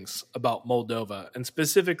understandings about Moldova, and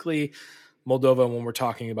specifically Moldova when we're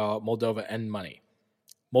talking about Moldova and money.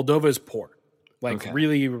 Moldova is poor,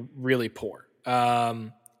 really, really poor.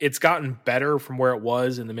 It's gotten better from where it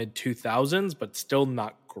was in the mid-2000s, but still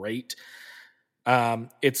not great.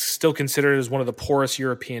 It's still considered as one of the poorest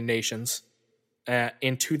European nations.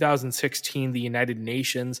 In 2016, the United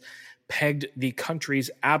Nations pegged the country's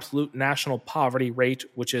absolute national poverty rate,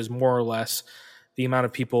 which is more or less the amount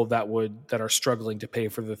of people that are struggling to pay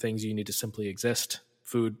for the things you need to simply exist: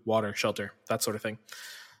 food, water, shelter, that sort of thing.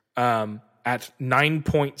 At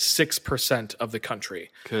 9.6% of the country.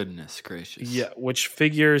 Goodness gracious. Yeah, which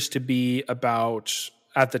figures to be about,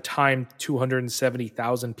 at the time,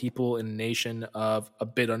 270,000 people in a nation of a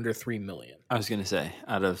bit under 3 million. I was going to say,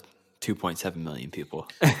 out of 2.7 million people.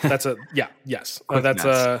 That's a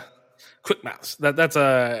quick maths. It's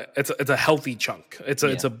a healthy chunk. It's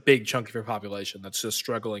a big chunk of your population that's just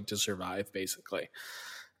struggling to survive, basically.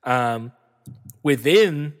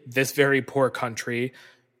 Within this very poor country,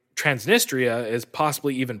 Transnistria is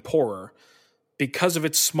possibly even poorer because of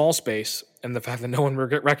its small space and the fact that no one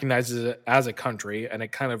recognizes it as a country, and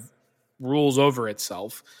it kind of rules over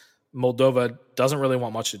itself. Moldova doesn't really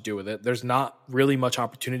want much to do with it. There's not really much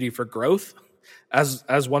opportunity for growth, as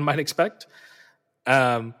one might expect.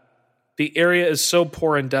 The area is so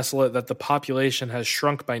poor and desolate that the population has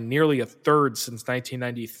shrunk by nearly a third since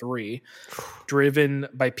 1993, driven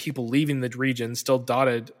by people leaving the region, still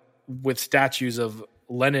dotted with statues of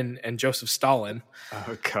Lenin and Joseph Stalin.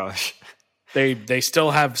 Oh gosh, they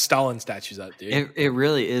still have Stalin statues out, dude. It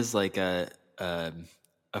really is like a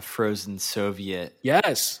frozen Soviet.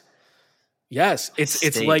 Yes.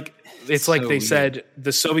 It's like so they weird. Said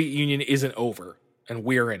the Soviet Union isn't over and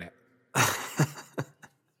we're in it.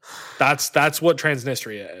 That's what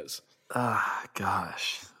Transnistria is. Ah,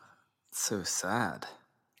 gosh, so sad.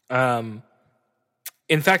 In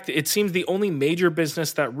fact, it seems the only major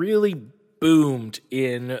business that really boomed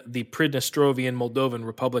in the Pridnestrovian Moldovan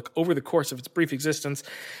Republic over the course of its brief existence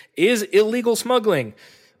is illegal smuggling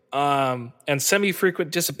and semi-frequent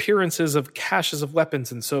disappearances of caches of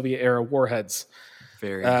weapons and Soviet-era warheads.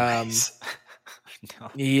 Very nice.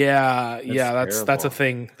 No. That's a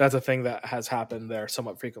thing. That's a thing that has happened there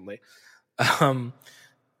somewhat frequently.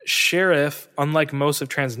 Sheriff, unlike most of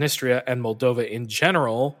Transnistria and Moldova in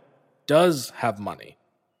general, does have money.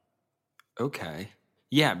 Okay.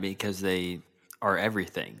 Yeah, because they are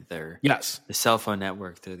everything. They're the cell phone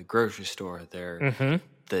network, they're the grocery store, they're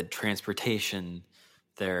the transportation,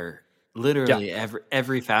 they're literally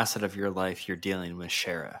every facet of your life you're dealing with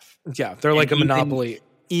Sheriff. Yeah, they're like a monopoly.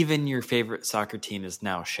 Even your favorite soccer team is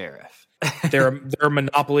now Sheriff. they're a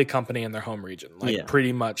monopoly company in their home region.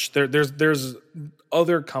 Pretty much. There's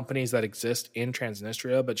other companies that exist in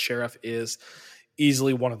Transnistria, but Sheriff is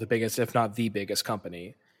easily one of the biggest, if not the biggest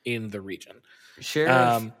company in the region.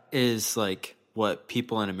 Sheriff is like what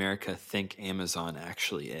people in America think Amazon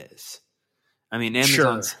actually is. I mean,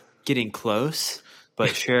 Amazon's getting close,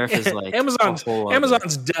 but Sheriff is like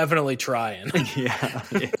Amazon's definitely trying. Yeah.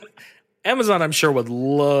 Amazon, I'm sure, would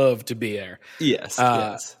love to be there.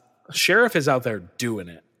 Yes. Sheriff is out there doing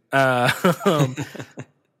it.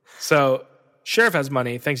 So Sheriff has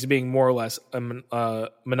money thanks to being more or less a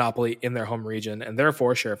monopoly in their home region, and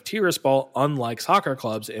therefore Sheriff Tiraspol, unlike soccer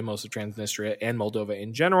clubs in most of Transnistria and Moldova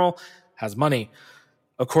in general, has money.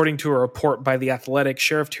 According to a report by The Athletic,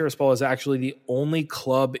 Sheriff Tiraspol is actually the only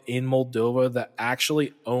club in Moldova that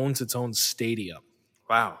actually owns its own stadium.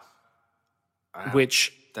 Wow.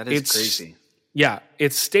 Which that is crazy. Yeah,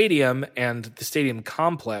 its stadium and the stadium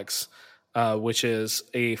complex, which is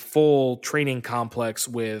a full training complex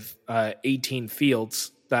with 18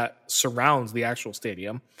 fields that surrounds the actual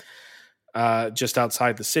stadium, just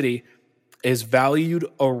outside the city, is valued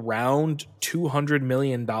around $200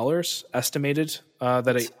 million, estimated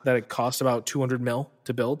that it cost about $200 million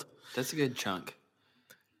to build. That's a good chunk.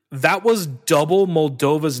 That was double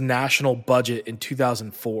Moldova's national budget in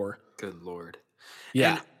 2004. Good Lord.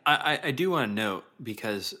 Yeah. And I do want to note,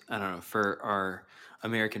 because, I don't know, for our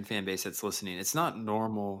American fan base that's listening, it's not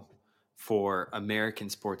normal for American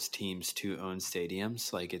sports teams to own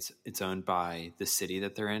stadiums. Like, it's owned by the city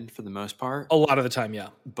that they're in for the most part. A lot of the time, yeah.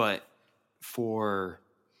 But for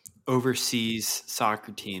overseas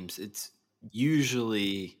soccer teams, it's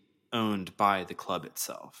usually owned by the club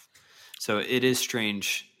itself. So it is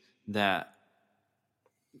strange that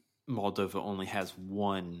Moldova only has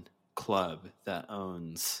one club that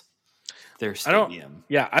owns their stadium.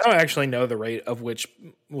 I don't actually know the rate of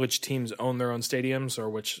which teams own their own stadiums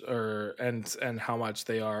and how much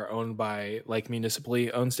they are owned by like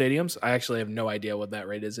municipally owned stadiums. I actually have no idea what that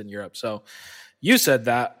rate is in Europe. So you said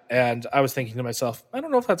that, and I was thinking to myself, I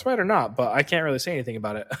don't know if that's right or not, but I can't really say anything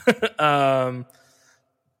about it.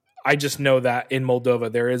 I just know that in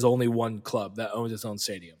Moldova there is only one club that owns its own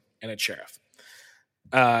stadium, and it's Sheriff.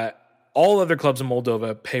 All other clubs in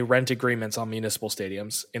Moldova pay rent agreements on municipal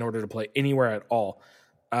stadiums in order to play anywhere at all.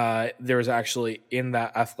 There was actually, in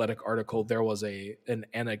that Athletic article, there was an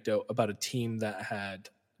anecdote about a team that had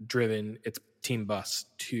driven its team bus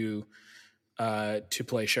to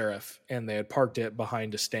play Sheriff, and they had parked it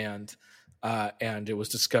behind a stand, and it was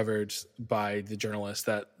discovered by the journalist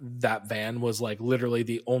that van was like literally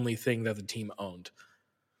the only thing that the team owned.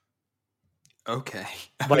 Okay.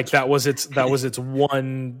 Like that was its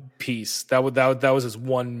one piece. That was its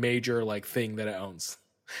one major like thing that it owns.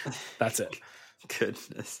 That's it.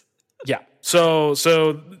 Goodness. Yeah. So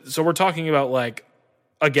we're talking about, like,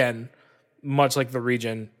 again, much like the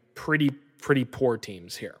region, pretty poor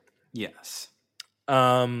teams here. Yes.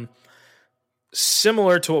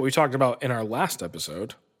 Similar to what we talked about in our last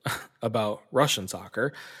episode about Russian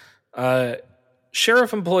soccer,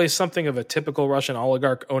 Sheriff employs something of a typical Russian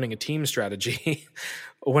oligarch owning a team strategy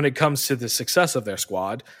when it comes to the success of their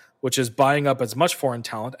squad, which is buying up as much foreign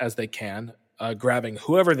talent as they can, grabbing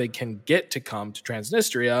whoever they can get to come to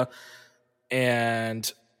Transnistria,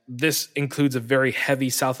 and this includes a very heavy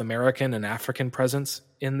South American and African presence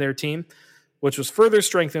in their team, which was further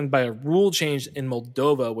strengthened by a rule change in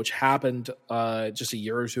Moldova, which happened just a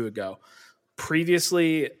year or two ago.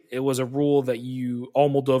 Previously, it was a rule that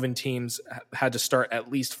all Moldovan teams had to start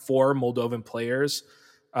at least 4 Moldovan players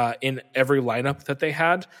in every lineup that they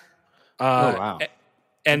had. Oh, wow.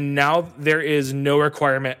 And now there is no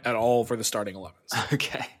requirement at all for the starting 11s.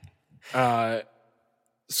 Okay.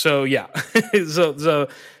 So, yeah. so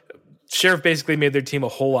Sheriff basically made their team a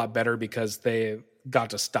whole lot better because they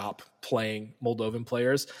got to stop playing Moldovan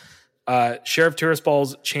players. Sheriff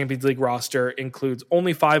Tiraspoli's Champions League roster includes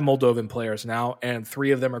only 5 Moldovan players now, and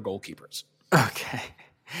 3 of them are goalkeepers. Okay.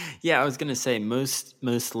 Yeah, I was going to say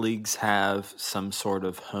most leagues have some sort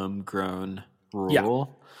of homegrown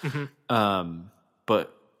rule. Yeah. Mm-hmm.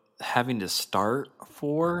 But having to start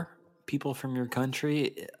 4 people from your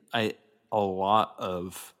country, I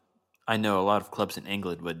know a lot of clubs in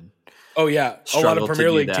England would. Oh yeah, a lot of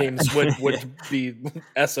Premier League teams would be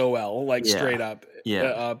SOL, like straight up.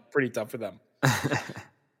 Yeah, pretty tough for them.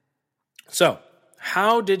 So,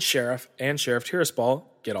 how did Sheriff and Sheriff Tiraspol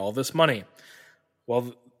get all this money?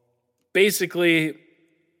 Well, basically,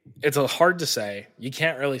 it's hard to say. You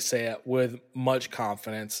can't really say it with much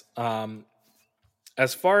confidence.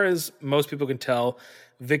 As far as most people can tell,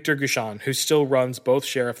 Victor Gushon, who still runs both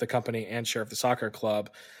Sheriff the company and Sheriff the soccer club,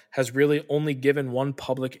 has really only given one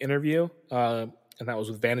public interview, and that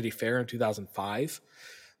was with Vanity Fair in 2005.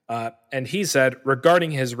 And he said,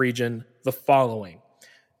 regarding his region, the following: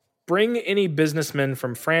 bring any businessman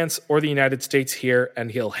from France or the United States here,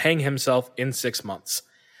 and he'll hang himself in 6 months.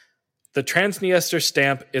 The Transnistria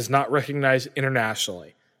stamp is not recognized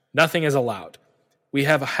internationally. Nothing is allowed. We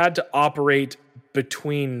have had to operate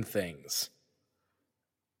between things.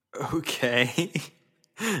 Okay.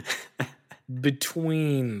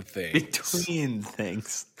 Between things. Between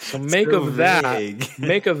things. So make of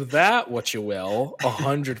that what you will,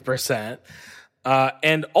 100%.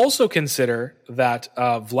 And also consider that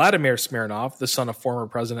Vladimir Smirnov, the son of former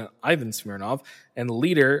President Ivan Smirnov, and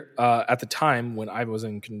leader at the time when Ivan was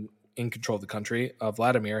in in control of the country.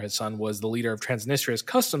 Vladimir, his son, was the leader of Transnistria's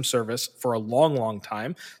customs service for a long, long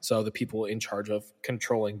time. So the people in charge of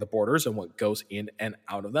controlling the borders and what goes in and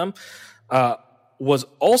out of them, was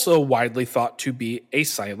also widely thought to be a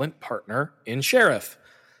silent partner in Sheriff.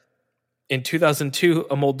 In 2002,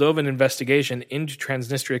 a Moldovan investigation into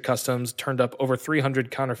Transnistria customs turned up over 300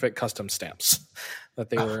 counterfeit customs stamps that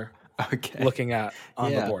they were looking at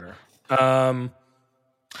on the border.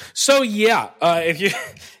 So yeah,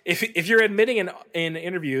 if you're admitting in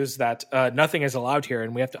interviews that nothing is allowed here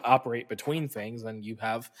and we have to operate between things, then you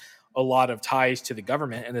have a lot of ties to the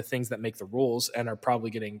government and the things that make the rules and are probably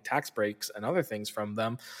getting tax breaks and other things from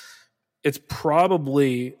them. It's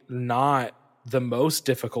probably not the most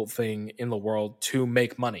difficult thing in the world to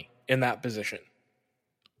make money in that position.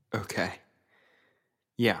 Okay.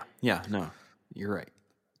 Yeah. No, you're right.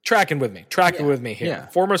 Tracking with me here. Yeah.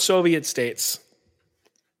 Former Soviet states.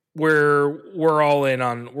 We're all in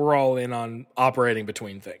on operating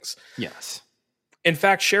between things. Yes. In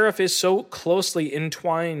fact, Sheriff is so closely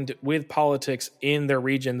entwined with politics in their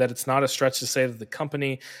region that it's not a stretch to say that the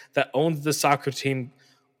company that owns the soccer team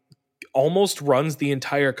almost runs the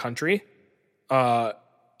entire country.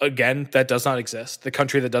 Again, that does not exist. The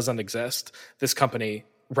country that doesn't exist, this company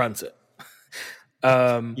runs it.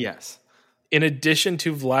 Yes. In addition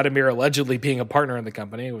to Vladimir allegedly being a partner in the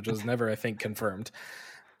company, which was never, I think, confirmed,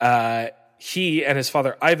 he and his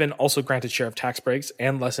father Ivan also granted Sheriff tax breaks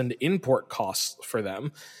and lessened import costs for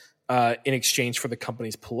them in exchange for the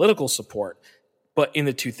company's political support. But in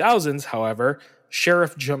the 2000s, however,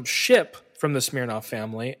 Sheriff jumped ship from the Smirnov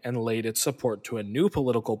family and laid its support to a new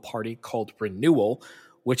political party called Renewal,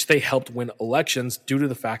 which they helped win elections due to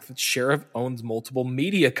the fact that Sheriff owns multiple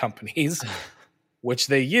media companies, which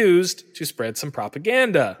they used to spread some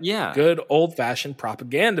propaganda. Yeah. Good old-fashioned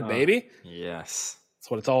propaganda, baby. Yes. That's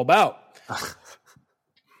what it's all about.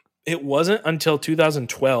 It wasn't until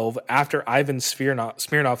 2012, after Ivan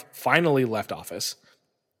Smirnov finally left office,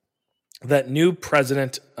 that new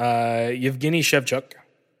president, Yevgeny Shevchuk,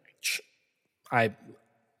 I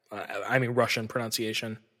mean Russian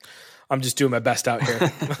pronunciation. I'm just doing my best out here.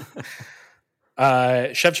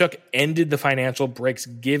 Shevchuk ended the financial breaks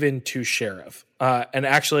given to Sheriff. And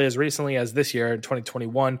actually, as recently as this year, in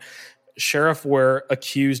 2021, Sheriff were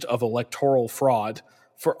accused of electoral fraud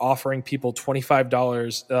for offering people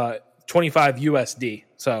 $25, 25 USD,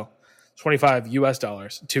 so $25 US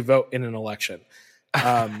to vote in an election.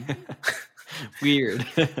 Weird.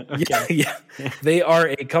 Yeah. They are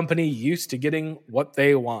a company used to getting what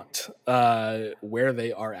they want, where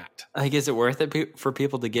they are at. Like, is it worth it for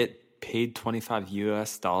people to get paid $25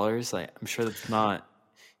 US? Like, I'm sure that's not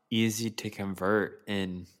easy to convert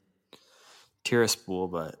in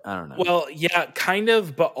Tiraspol, but I don't know. Well, yeah, kind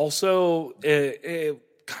of, but also it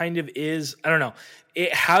kind of is. I don't know.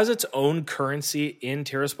 It has its own currency in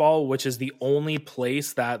Tiraspol, which is the only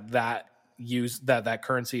place that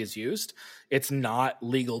currency is used. It's not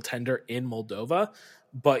legal tender in Moldova,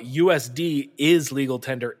 but USD is legal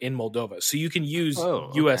tender in Moldova. So you can use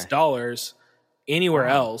US dollars anywhere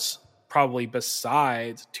else, probably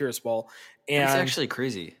besides Tiraspol. And it's actually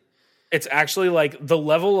crazy. It's actually like the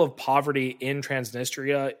level of poverty in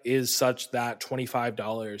Transnistria is such that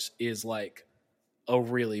 $25 is like a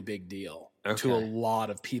really big deal to a lot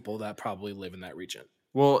of people that probably live in that region.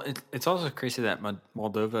 Well, it's also crazy that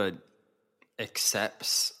Moldova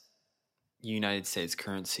accepts United States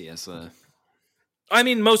currency as a.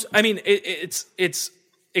 It's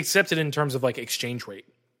accepted in terms of like exchange rate.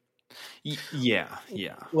 Yeah.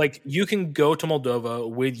 Like you can go to Moldova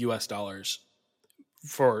with US dollars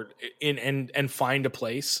and find a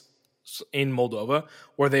place in Moldova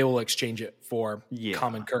where they will exchange it for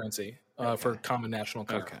common currency, for common national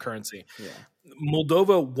currency. Yeah.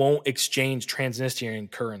 Moldova won't exchange Transnistrian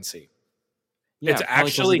currency. Yeah, it's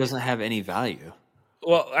actually doesn't have any value.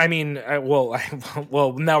 Well, I mean, now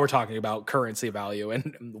we're talking about currency value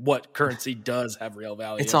and what currency does have real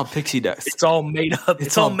value. It's all pixie dust. It's all made up.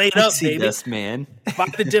 It's all made up, baby. Dust, man. Buy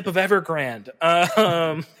the dip of Evergrande.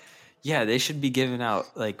 Yeah, they should be giving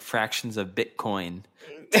out like fractions of Bitcoin.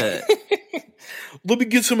 Let me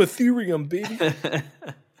get some Ethereum, baby.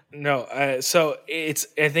 No, so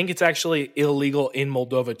I think it's actually illegal in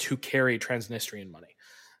Moldova to carry Transnistrian money.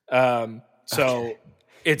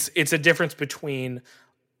 It's a difference between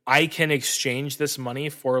I can exchange this money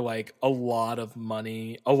for like a lot of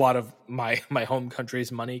money, a lot of my home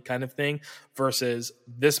country's money kind of thing, versus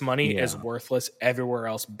this money is worthless everywhere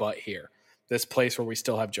else but here. This place where we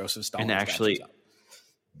still have Joseph Stalin. And actually,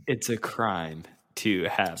 it's a crime to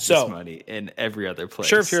have this money in every other place.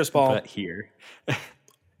 Sheriff Tiraspol, but here.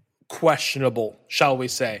 Questionable, shall we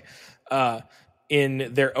say.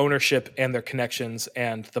 in their ownership and their connections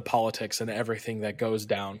and the politics and everything that goes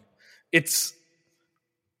down.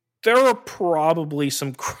 There are probably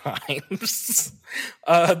some crimes.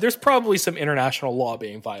 There's probably some international law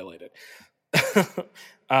being violated.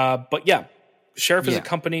 But yeah, Sheriff is a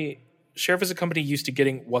company used to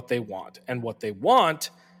getting what they want, and what they want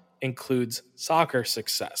includes soccer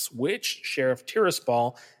success, which Sheriff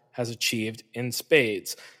Tiraspol has achieved in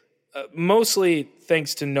spades. Mostly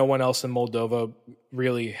thanks to no one else in Moldova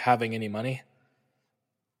really having any money.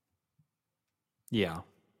 Yeah.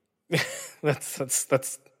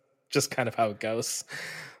 that's just kind of how it goes.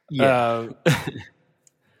 Yeah.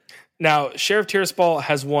 Now, Sheriff Tiraspol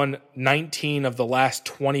has won 19 of the last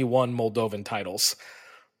 21 Moldovan titles.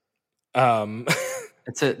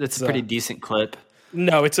 That's a pretty decent clip.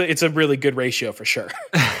 No, it's a really good ratio for sure.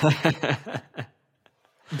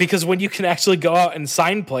 Because when you can actually go out and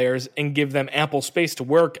sign players and give them ample space to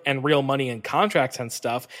work and real money and contracts and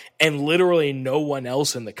stuff, and literally no one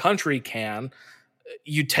else in the country can,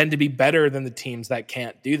 you tend to be better than the teams that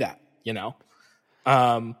can't do that, you know?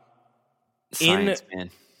 Science, man.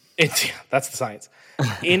 That's the science.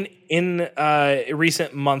 In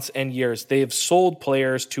recent months and years, they have sold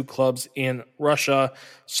players to clubs in Russia,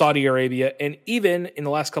 Saudi Arabia, and even in the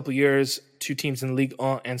last couple of years to teams in Ligue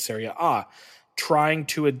 1 and Serie A, trying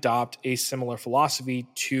to adopt a similar philosophy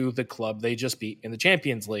to the club they just beat in the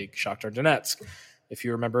Champions League, Shakhtar Donetsk. If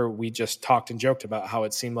you remember, we just talked and joked about how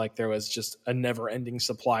it seemed like there was just a never-ending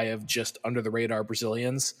supply of just under-the-radar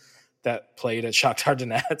Brazilians that played at Shakhtar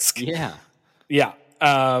Donetsk. Yeah. Yeah.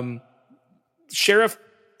 Sheriff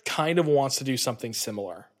kind of wants to do something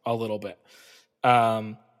similar a little bit.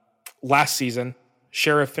 Last season,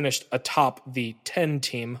 Sheriff finished atop the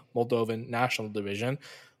 10-team Moldovan national division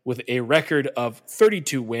with a record of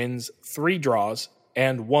 32 wins, 3 draws,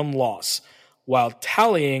 and 1 loss, while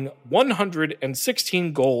tallying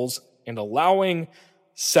 116 goals and allowing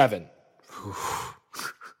 7.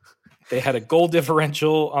 They had a goal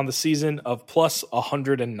differential on the season of plus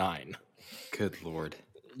 109. Good Lord.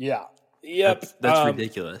 Yeah. Yep. That's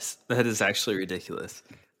ridiculous. That is actually ridiculous.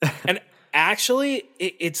 And actually,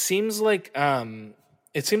 it seems like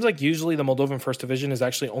usually the Moldovan First Division is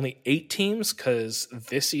actually only 8 teams, because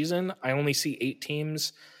this season I only see 8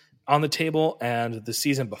 teams on the table, and the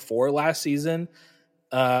season before last season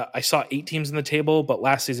I saw 8 teams in the table, but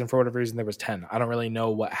last season for whatever reason there was 10. I don't really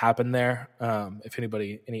know what happened there. If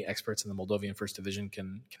any experts in the Moldovan First Division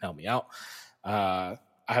can help me out,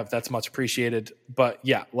 that's much appreciated. But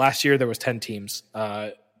yeah, last year there was 10 teams,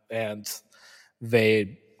 and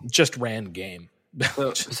they just ran game.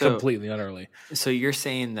 Completely utterly. So you're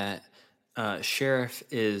saying that Sheriff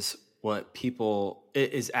is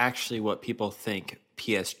actually what people think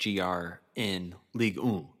PSG are in Ligue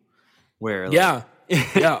 1, where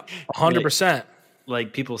 100%.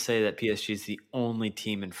 Like people say that PSG is the only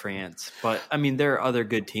team in France, but I mean there are other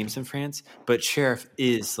good teams in France, but Sheriff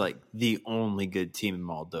is like the only good team in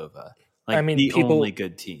Moldova. Like, I mean, the only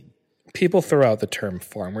good team. People throw out the term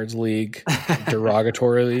Farmers League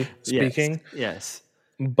derogatorily speaking. Yes.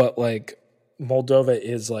 But like Moldova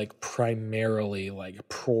is like primarily like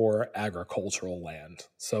poor agricultural land.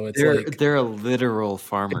 So they're a literal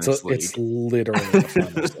farmers league. It's literally a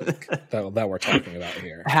farmers league that we're talking about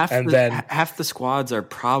here. Half the squads are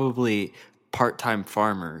probably part-time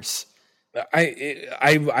farmers.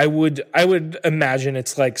 I would imagine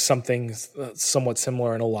it's like something somewhat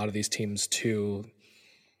similar in a lot of these teams too.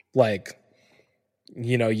 Like,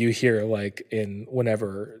 you know, you hear like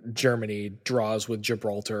whenever Germany draws with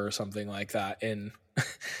Gibraltar or something like that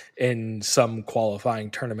in some qualifying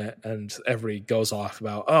tournament, and everybody goes off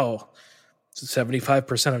about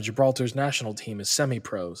 75% of Gibraltar's national team is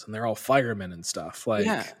semi-pros and they're all firemen and stuff. Like,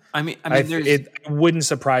 yeah, I mean, it wouldn't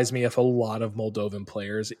surprise me if a lot of Moldovan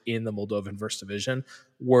players in the Moldovan First Division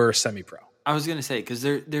were semi-pro. I was gonna say, because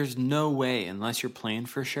there's no way, unless you're playing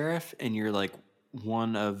for Sheriff and you're like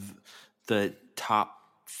one of the top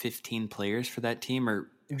 15 players for that team, or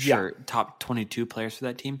top 22 players for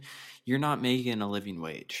that team, you're not making a living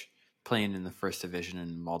wage playing in the First Division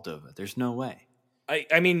in Moldova. There's no way.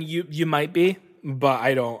 I mean, you might be, but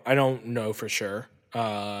I don't know for sure.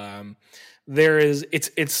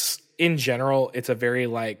 It's in general, it's a very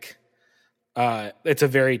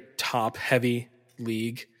top heavy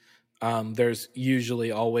league. There's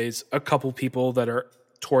usually always a couple people that are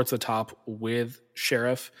towards the top with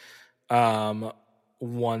Sheriff.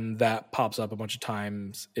 One that pops up a bunch of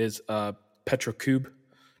times is Petrocub.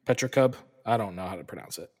 I don't know how to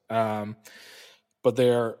pronounce it. But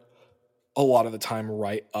they're a lot of the time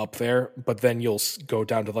right up there. But then you'll go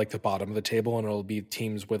down to like the bottom of the table, and it'll be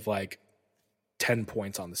teams with like 10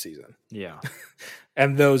 points on the season. Yeah.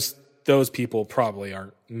 And those people probably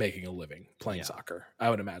aren't making a living playing soccer. I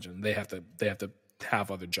would imagine they have to have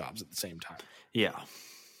other jobs at the same time. Yeah.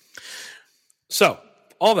 So,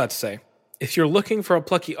 all that to say, if you're looking for a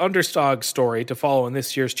plucky underdog story to follow in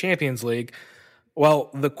this year's Champions League, well,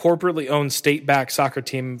 the corporately owned state-backed soccer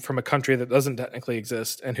team from a country that doesn't technically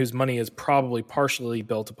exist and whose money is probably partially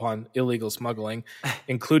built upon illegal smuggling,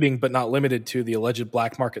 including but not limited to the alleged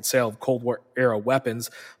black market sale of Cold War-era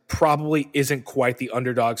weapons, probably isn't quite the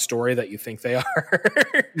underdog story that you think they are.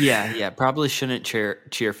 Yeah, probably shouldn't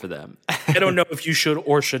cheer for them. I don't know if you should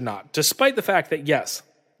or should not, despite the fact that, yes,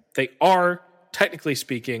 they are, technically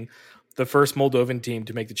speaking, the first Moldovan team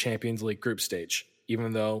to make the Champions League group stage,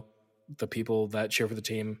 even though the people that cheer for the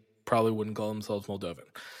team probably wouldn't call themselves Moldovan.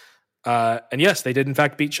 And yes, they did in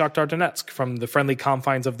fact beat Shakhtar Donetsk from the friendly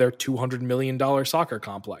confines of their $200 million soccer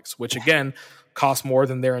complex, which again cost more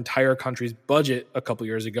than their entire country's budget a couple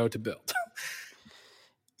years ago to build.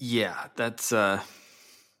 Yeah, that's not,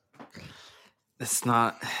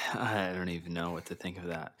 I don't even know what to think of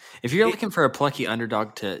that. If you're looking for a plucky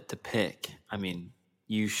underdog to pick, I mean,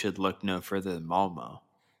 you should look no further than Malmo,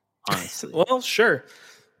 honestly. Well, sure.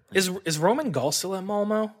 Is Roman Gall still at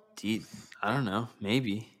Malmo? I don't know.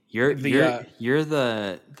 Maybe you're the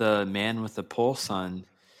man with the pulse on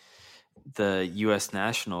the U.S.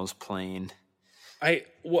 Nationals playing. I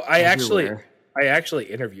actually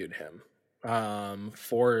interviewed him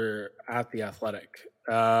for at the Athletic.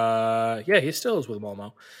 Yeah, he still is with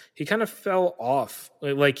Malmo. He kind of fell off.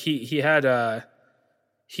 Like he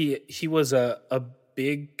was a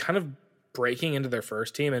big kind of breaking into their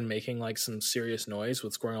first team and making like some serious noise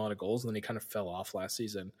with scoring a lot of goals, and then he kind of fell off last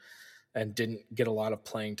season and didn't get a lot of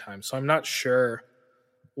playing time. So I'm not sure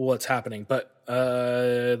what's happening, but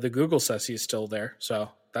the Google says he's still there, so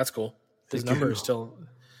that's cool. His number is still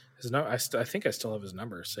I think I still have his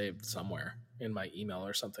number saved somewhere in my email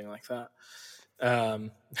or something like that.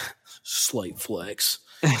 Slight flex.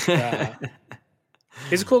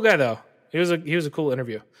 He's a cool guy though. He was a cool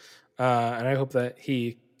interview, and I hope that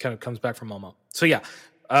he kind of comes back from Malmo. So yeah,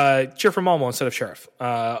 cheer for Malmo instead of Sheriff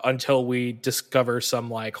until we discover some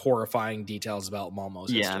like horrifying details about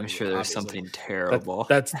Malmo's history. I'm sure there's something terrible.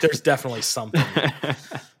 There's definitely something.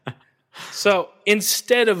 So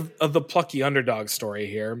instead of the plucky underdog story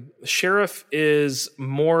here, Sheriff is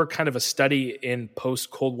more kind of a study in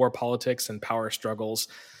post-Cold War politics and power struggles,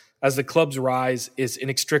 as the club's rise is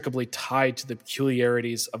inextricably tied to the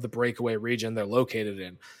peculiarities of the breakaway region they're located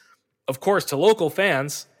in. Of course, to local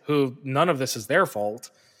fans, who none of this is their fault,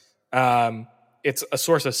 it's a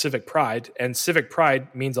source of civic pride, and civic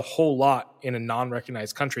pride means a whole lot in a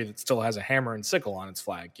non-recognized country that still has a hammer and sickle on its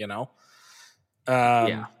flag, you know?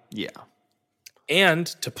 Yeah. And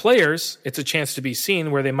to players, it's a chance to be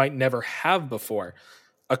seen where they might never have before.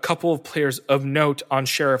 A couple of players of note on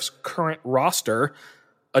Sheriff's current roster,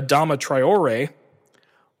 Adama Traore.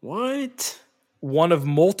 What? One of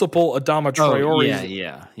multiple Adama Traores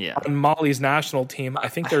yeah. on Mali's national team. I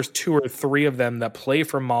think there's 2 or 3 of them that play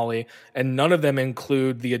for Mali, and none of them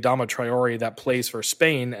include the Adama Traore that plays for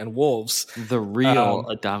Spain and Wolves. The real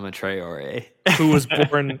Adama Traore. Who was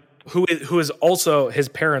born, who is also, his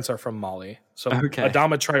parents are from Mali. So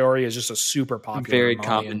Adama Traore is just a super popular very Malian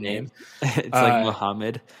common name. It's like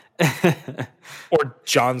Muhammad. Or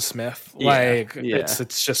John Smith.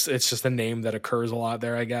 It's just a name that occurs a lot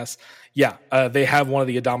there, I guess. Yeah, they have one of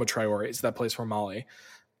the Adama Traores that plays for Mali.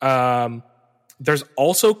 There's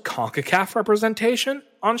also CONCACAF representation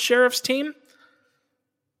on Sheriff's team.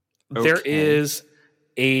 Okay. There is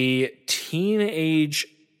a teenage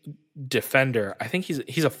defender. I think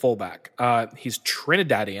he's a fullback. He's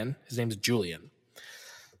Trinidadian. His name's Julian.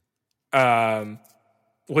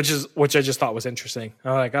 Which I just thought was interesting.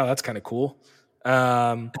 I'm like, oh, that's kind of cool.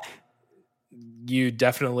 You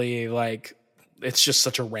definitely like. It's just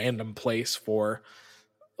such a random place for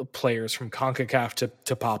players from CONCACAF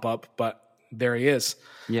to pop up, but there he is.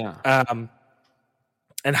 Yeah.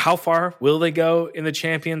 And how far will they go in the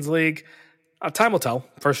Champions League? Time will tell,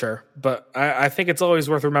 for sure. But I think it's always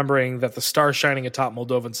worth remembering that the star shining atop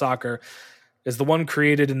Moldovan soccer is the one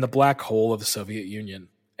created in the black hole of the Soviet Union.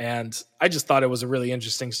 And I just thought it was a really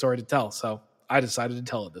interesting story to tell, so I decided to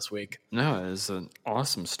tell it this week. No, it is an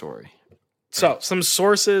awesome story. So, some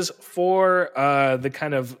sources for the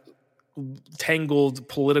kind of tangled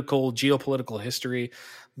geopolitical history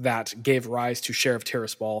that gave rise to Sheriff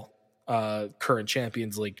Tiraspol, current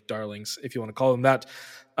Champions League darlings, if you want to call them that.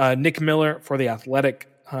 Nick Miller for The Athletic,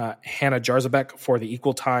 Hannah Jarzabek for The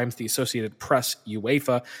Equal Times, The Associated Press,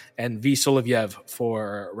 UEFA, and V. Solovyev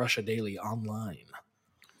for Russia Daily Online.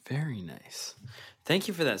 Very nice. Thank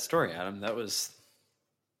you for that story, Adam. That was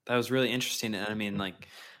really interesting. And I mean, like,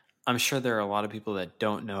 I'm sure there are a lot of people that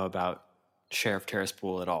don't know about Sheriff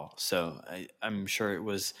Tiraspol at all. So I'm sure it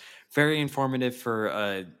was very informative for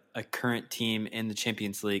a current team in the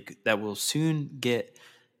Champions League that will soon get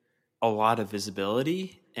a lot of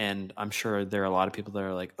visibility. And I'm sure there are a lot of people that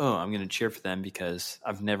are like, oh, I'm going to cheer for them because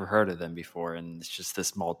I've never heard of them before. And it's just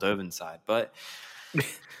this Moldovan side. But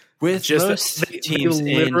with just most teams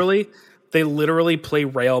they literally play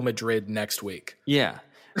Real Madrid next week. Yeah.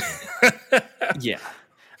 Yeah.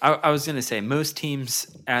 I was going to say most teams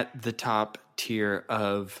at the top tier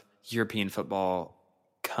of European football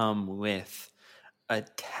come with a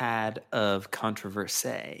tad of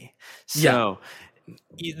controversy. So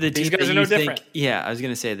these guys are no different. Yeah, I was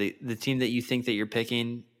going to say the team that you think that you're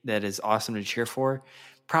picking that is awesome to cheer for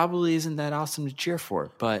probably isn't that awesome to cheer for.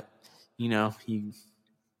 But,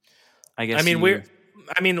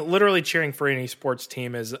 literally cheering for any sports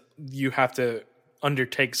team is you have to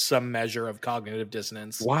undertake some measure of cognitive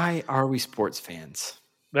dissonance. Why are we sports fans?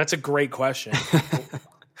 That's a great question.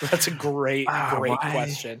 That's a great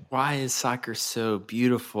question. Why is soccer so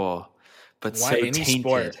beautiful but so tainted?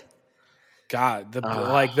 Sport? God,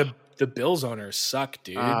 the Bills owners suck,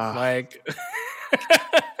 dude.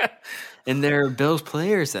 And there are Bills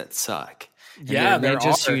players that suck. And there are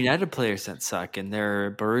Manchester United players that suck, and there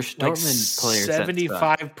are Borussia Dortmund players that suck.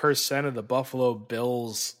 75% of the Buffalo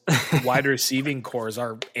Bills wide receiving cores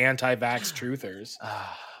are anti-vax truthers.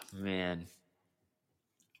 Oh, man.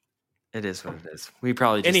 It is what it is. We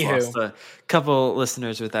probably just lost a couple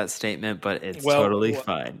listeners with that statement, but it's totally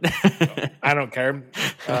fine. I don't care.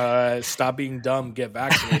 Stop being dumb, get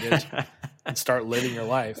vaccinated, and start living your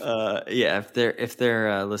life. If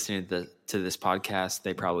they're listening to this podcast,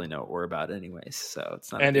 they probably know what we're about anyways. So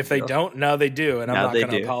it's not. And if they don't, now they do, and I'm not going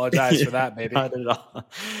to apologize for that, baby. Not at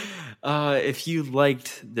all. If you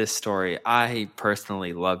liked this story, I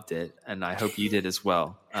personally loved it, and I hope you did as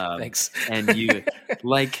well. Thanks. And you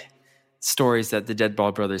like stories that the Dead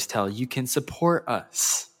Ball Brothers tell, you can support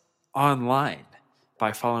us online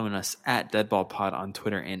by following us at DeadballPod on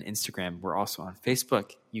Twitter and Instagram. We're also on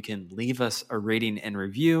Facebook. You can leave us a rating and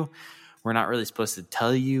review. We're not really supposed to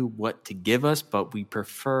tell you what to give us, but we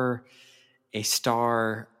prefer a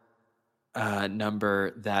star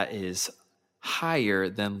number that is higher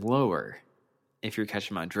than lower, if you're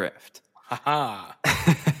catching my drift. Haha.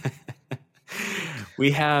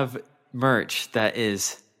 We have merch that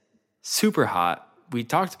is super hot. We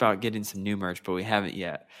talked about getting some new merch, but we haven't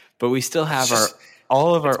yet. But we still have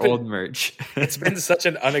all of our old merch. It's been such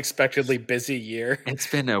an unexpectedly busy year. It's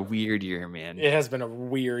been a weird year, man. It has been a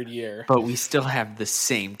weird year. But we still have the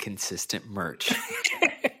same consistent merch.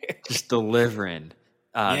 Just delivering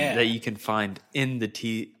that you can find in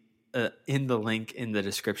the link in the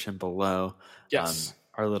description below. Yes.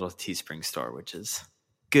 Our little Teespring store, which is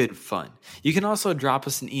good fun. You can also drop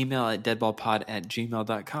us an email at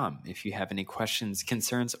deadballpod@gmail.com if you have any questions,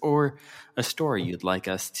 concerns, or a story you'd like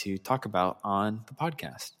us to talk about on the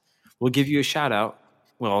podcast. We'll give you a shout out.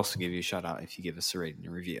 We'll also give you a shout out if you give us a rating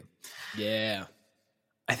and review. Yeah.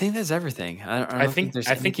 I think that's everything. I think there's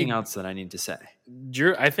anything else that I need to say.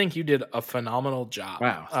 Drew, I think you did a phenomenal job.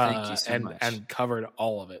 Wow. Thank you so much. And covered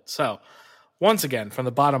all of it. So once again, from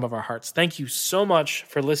the bottom of our hearts, thank you so much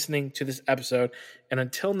for listening to this episode. And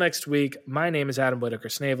until next week, my name is Adam Whitaker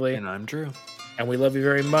Snavely. And I'm Drew. And we love you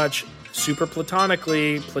very much. Super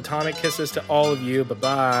platonically. Platonic kisses to all of you.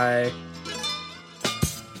 Bye-bye.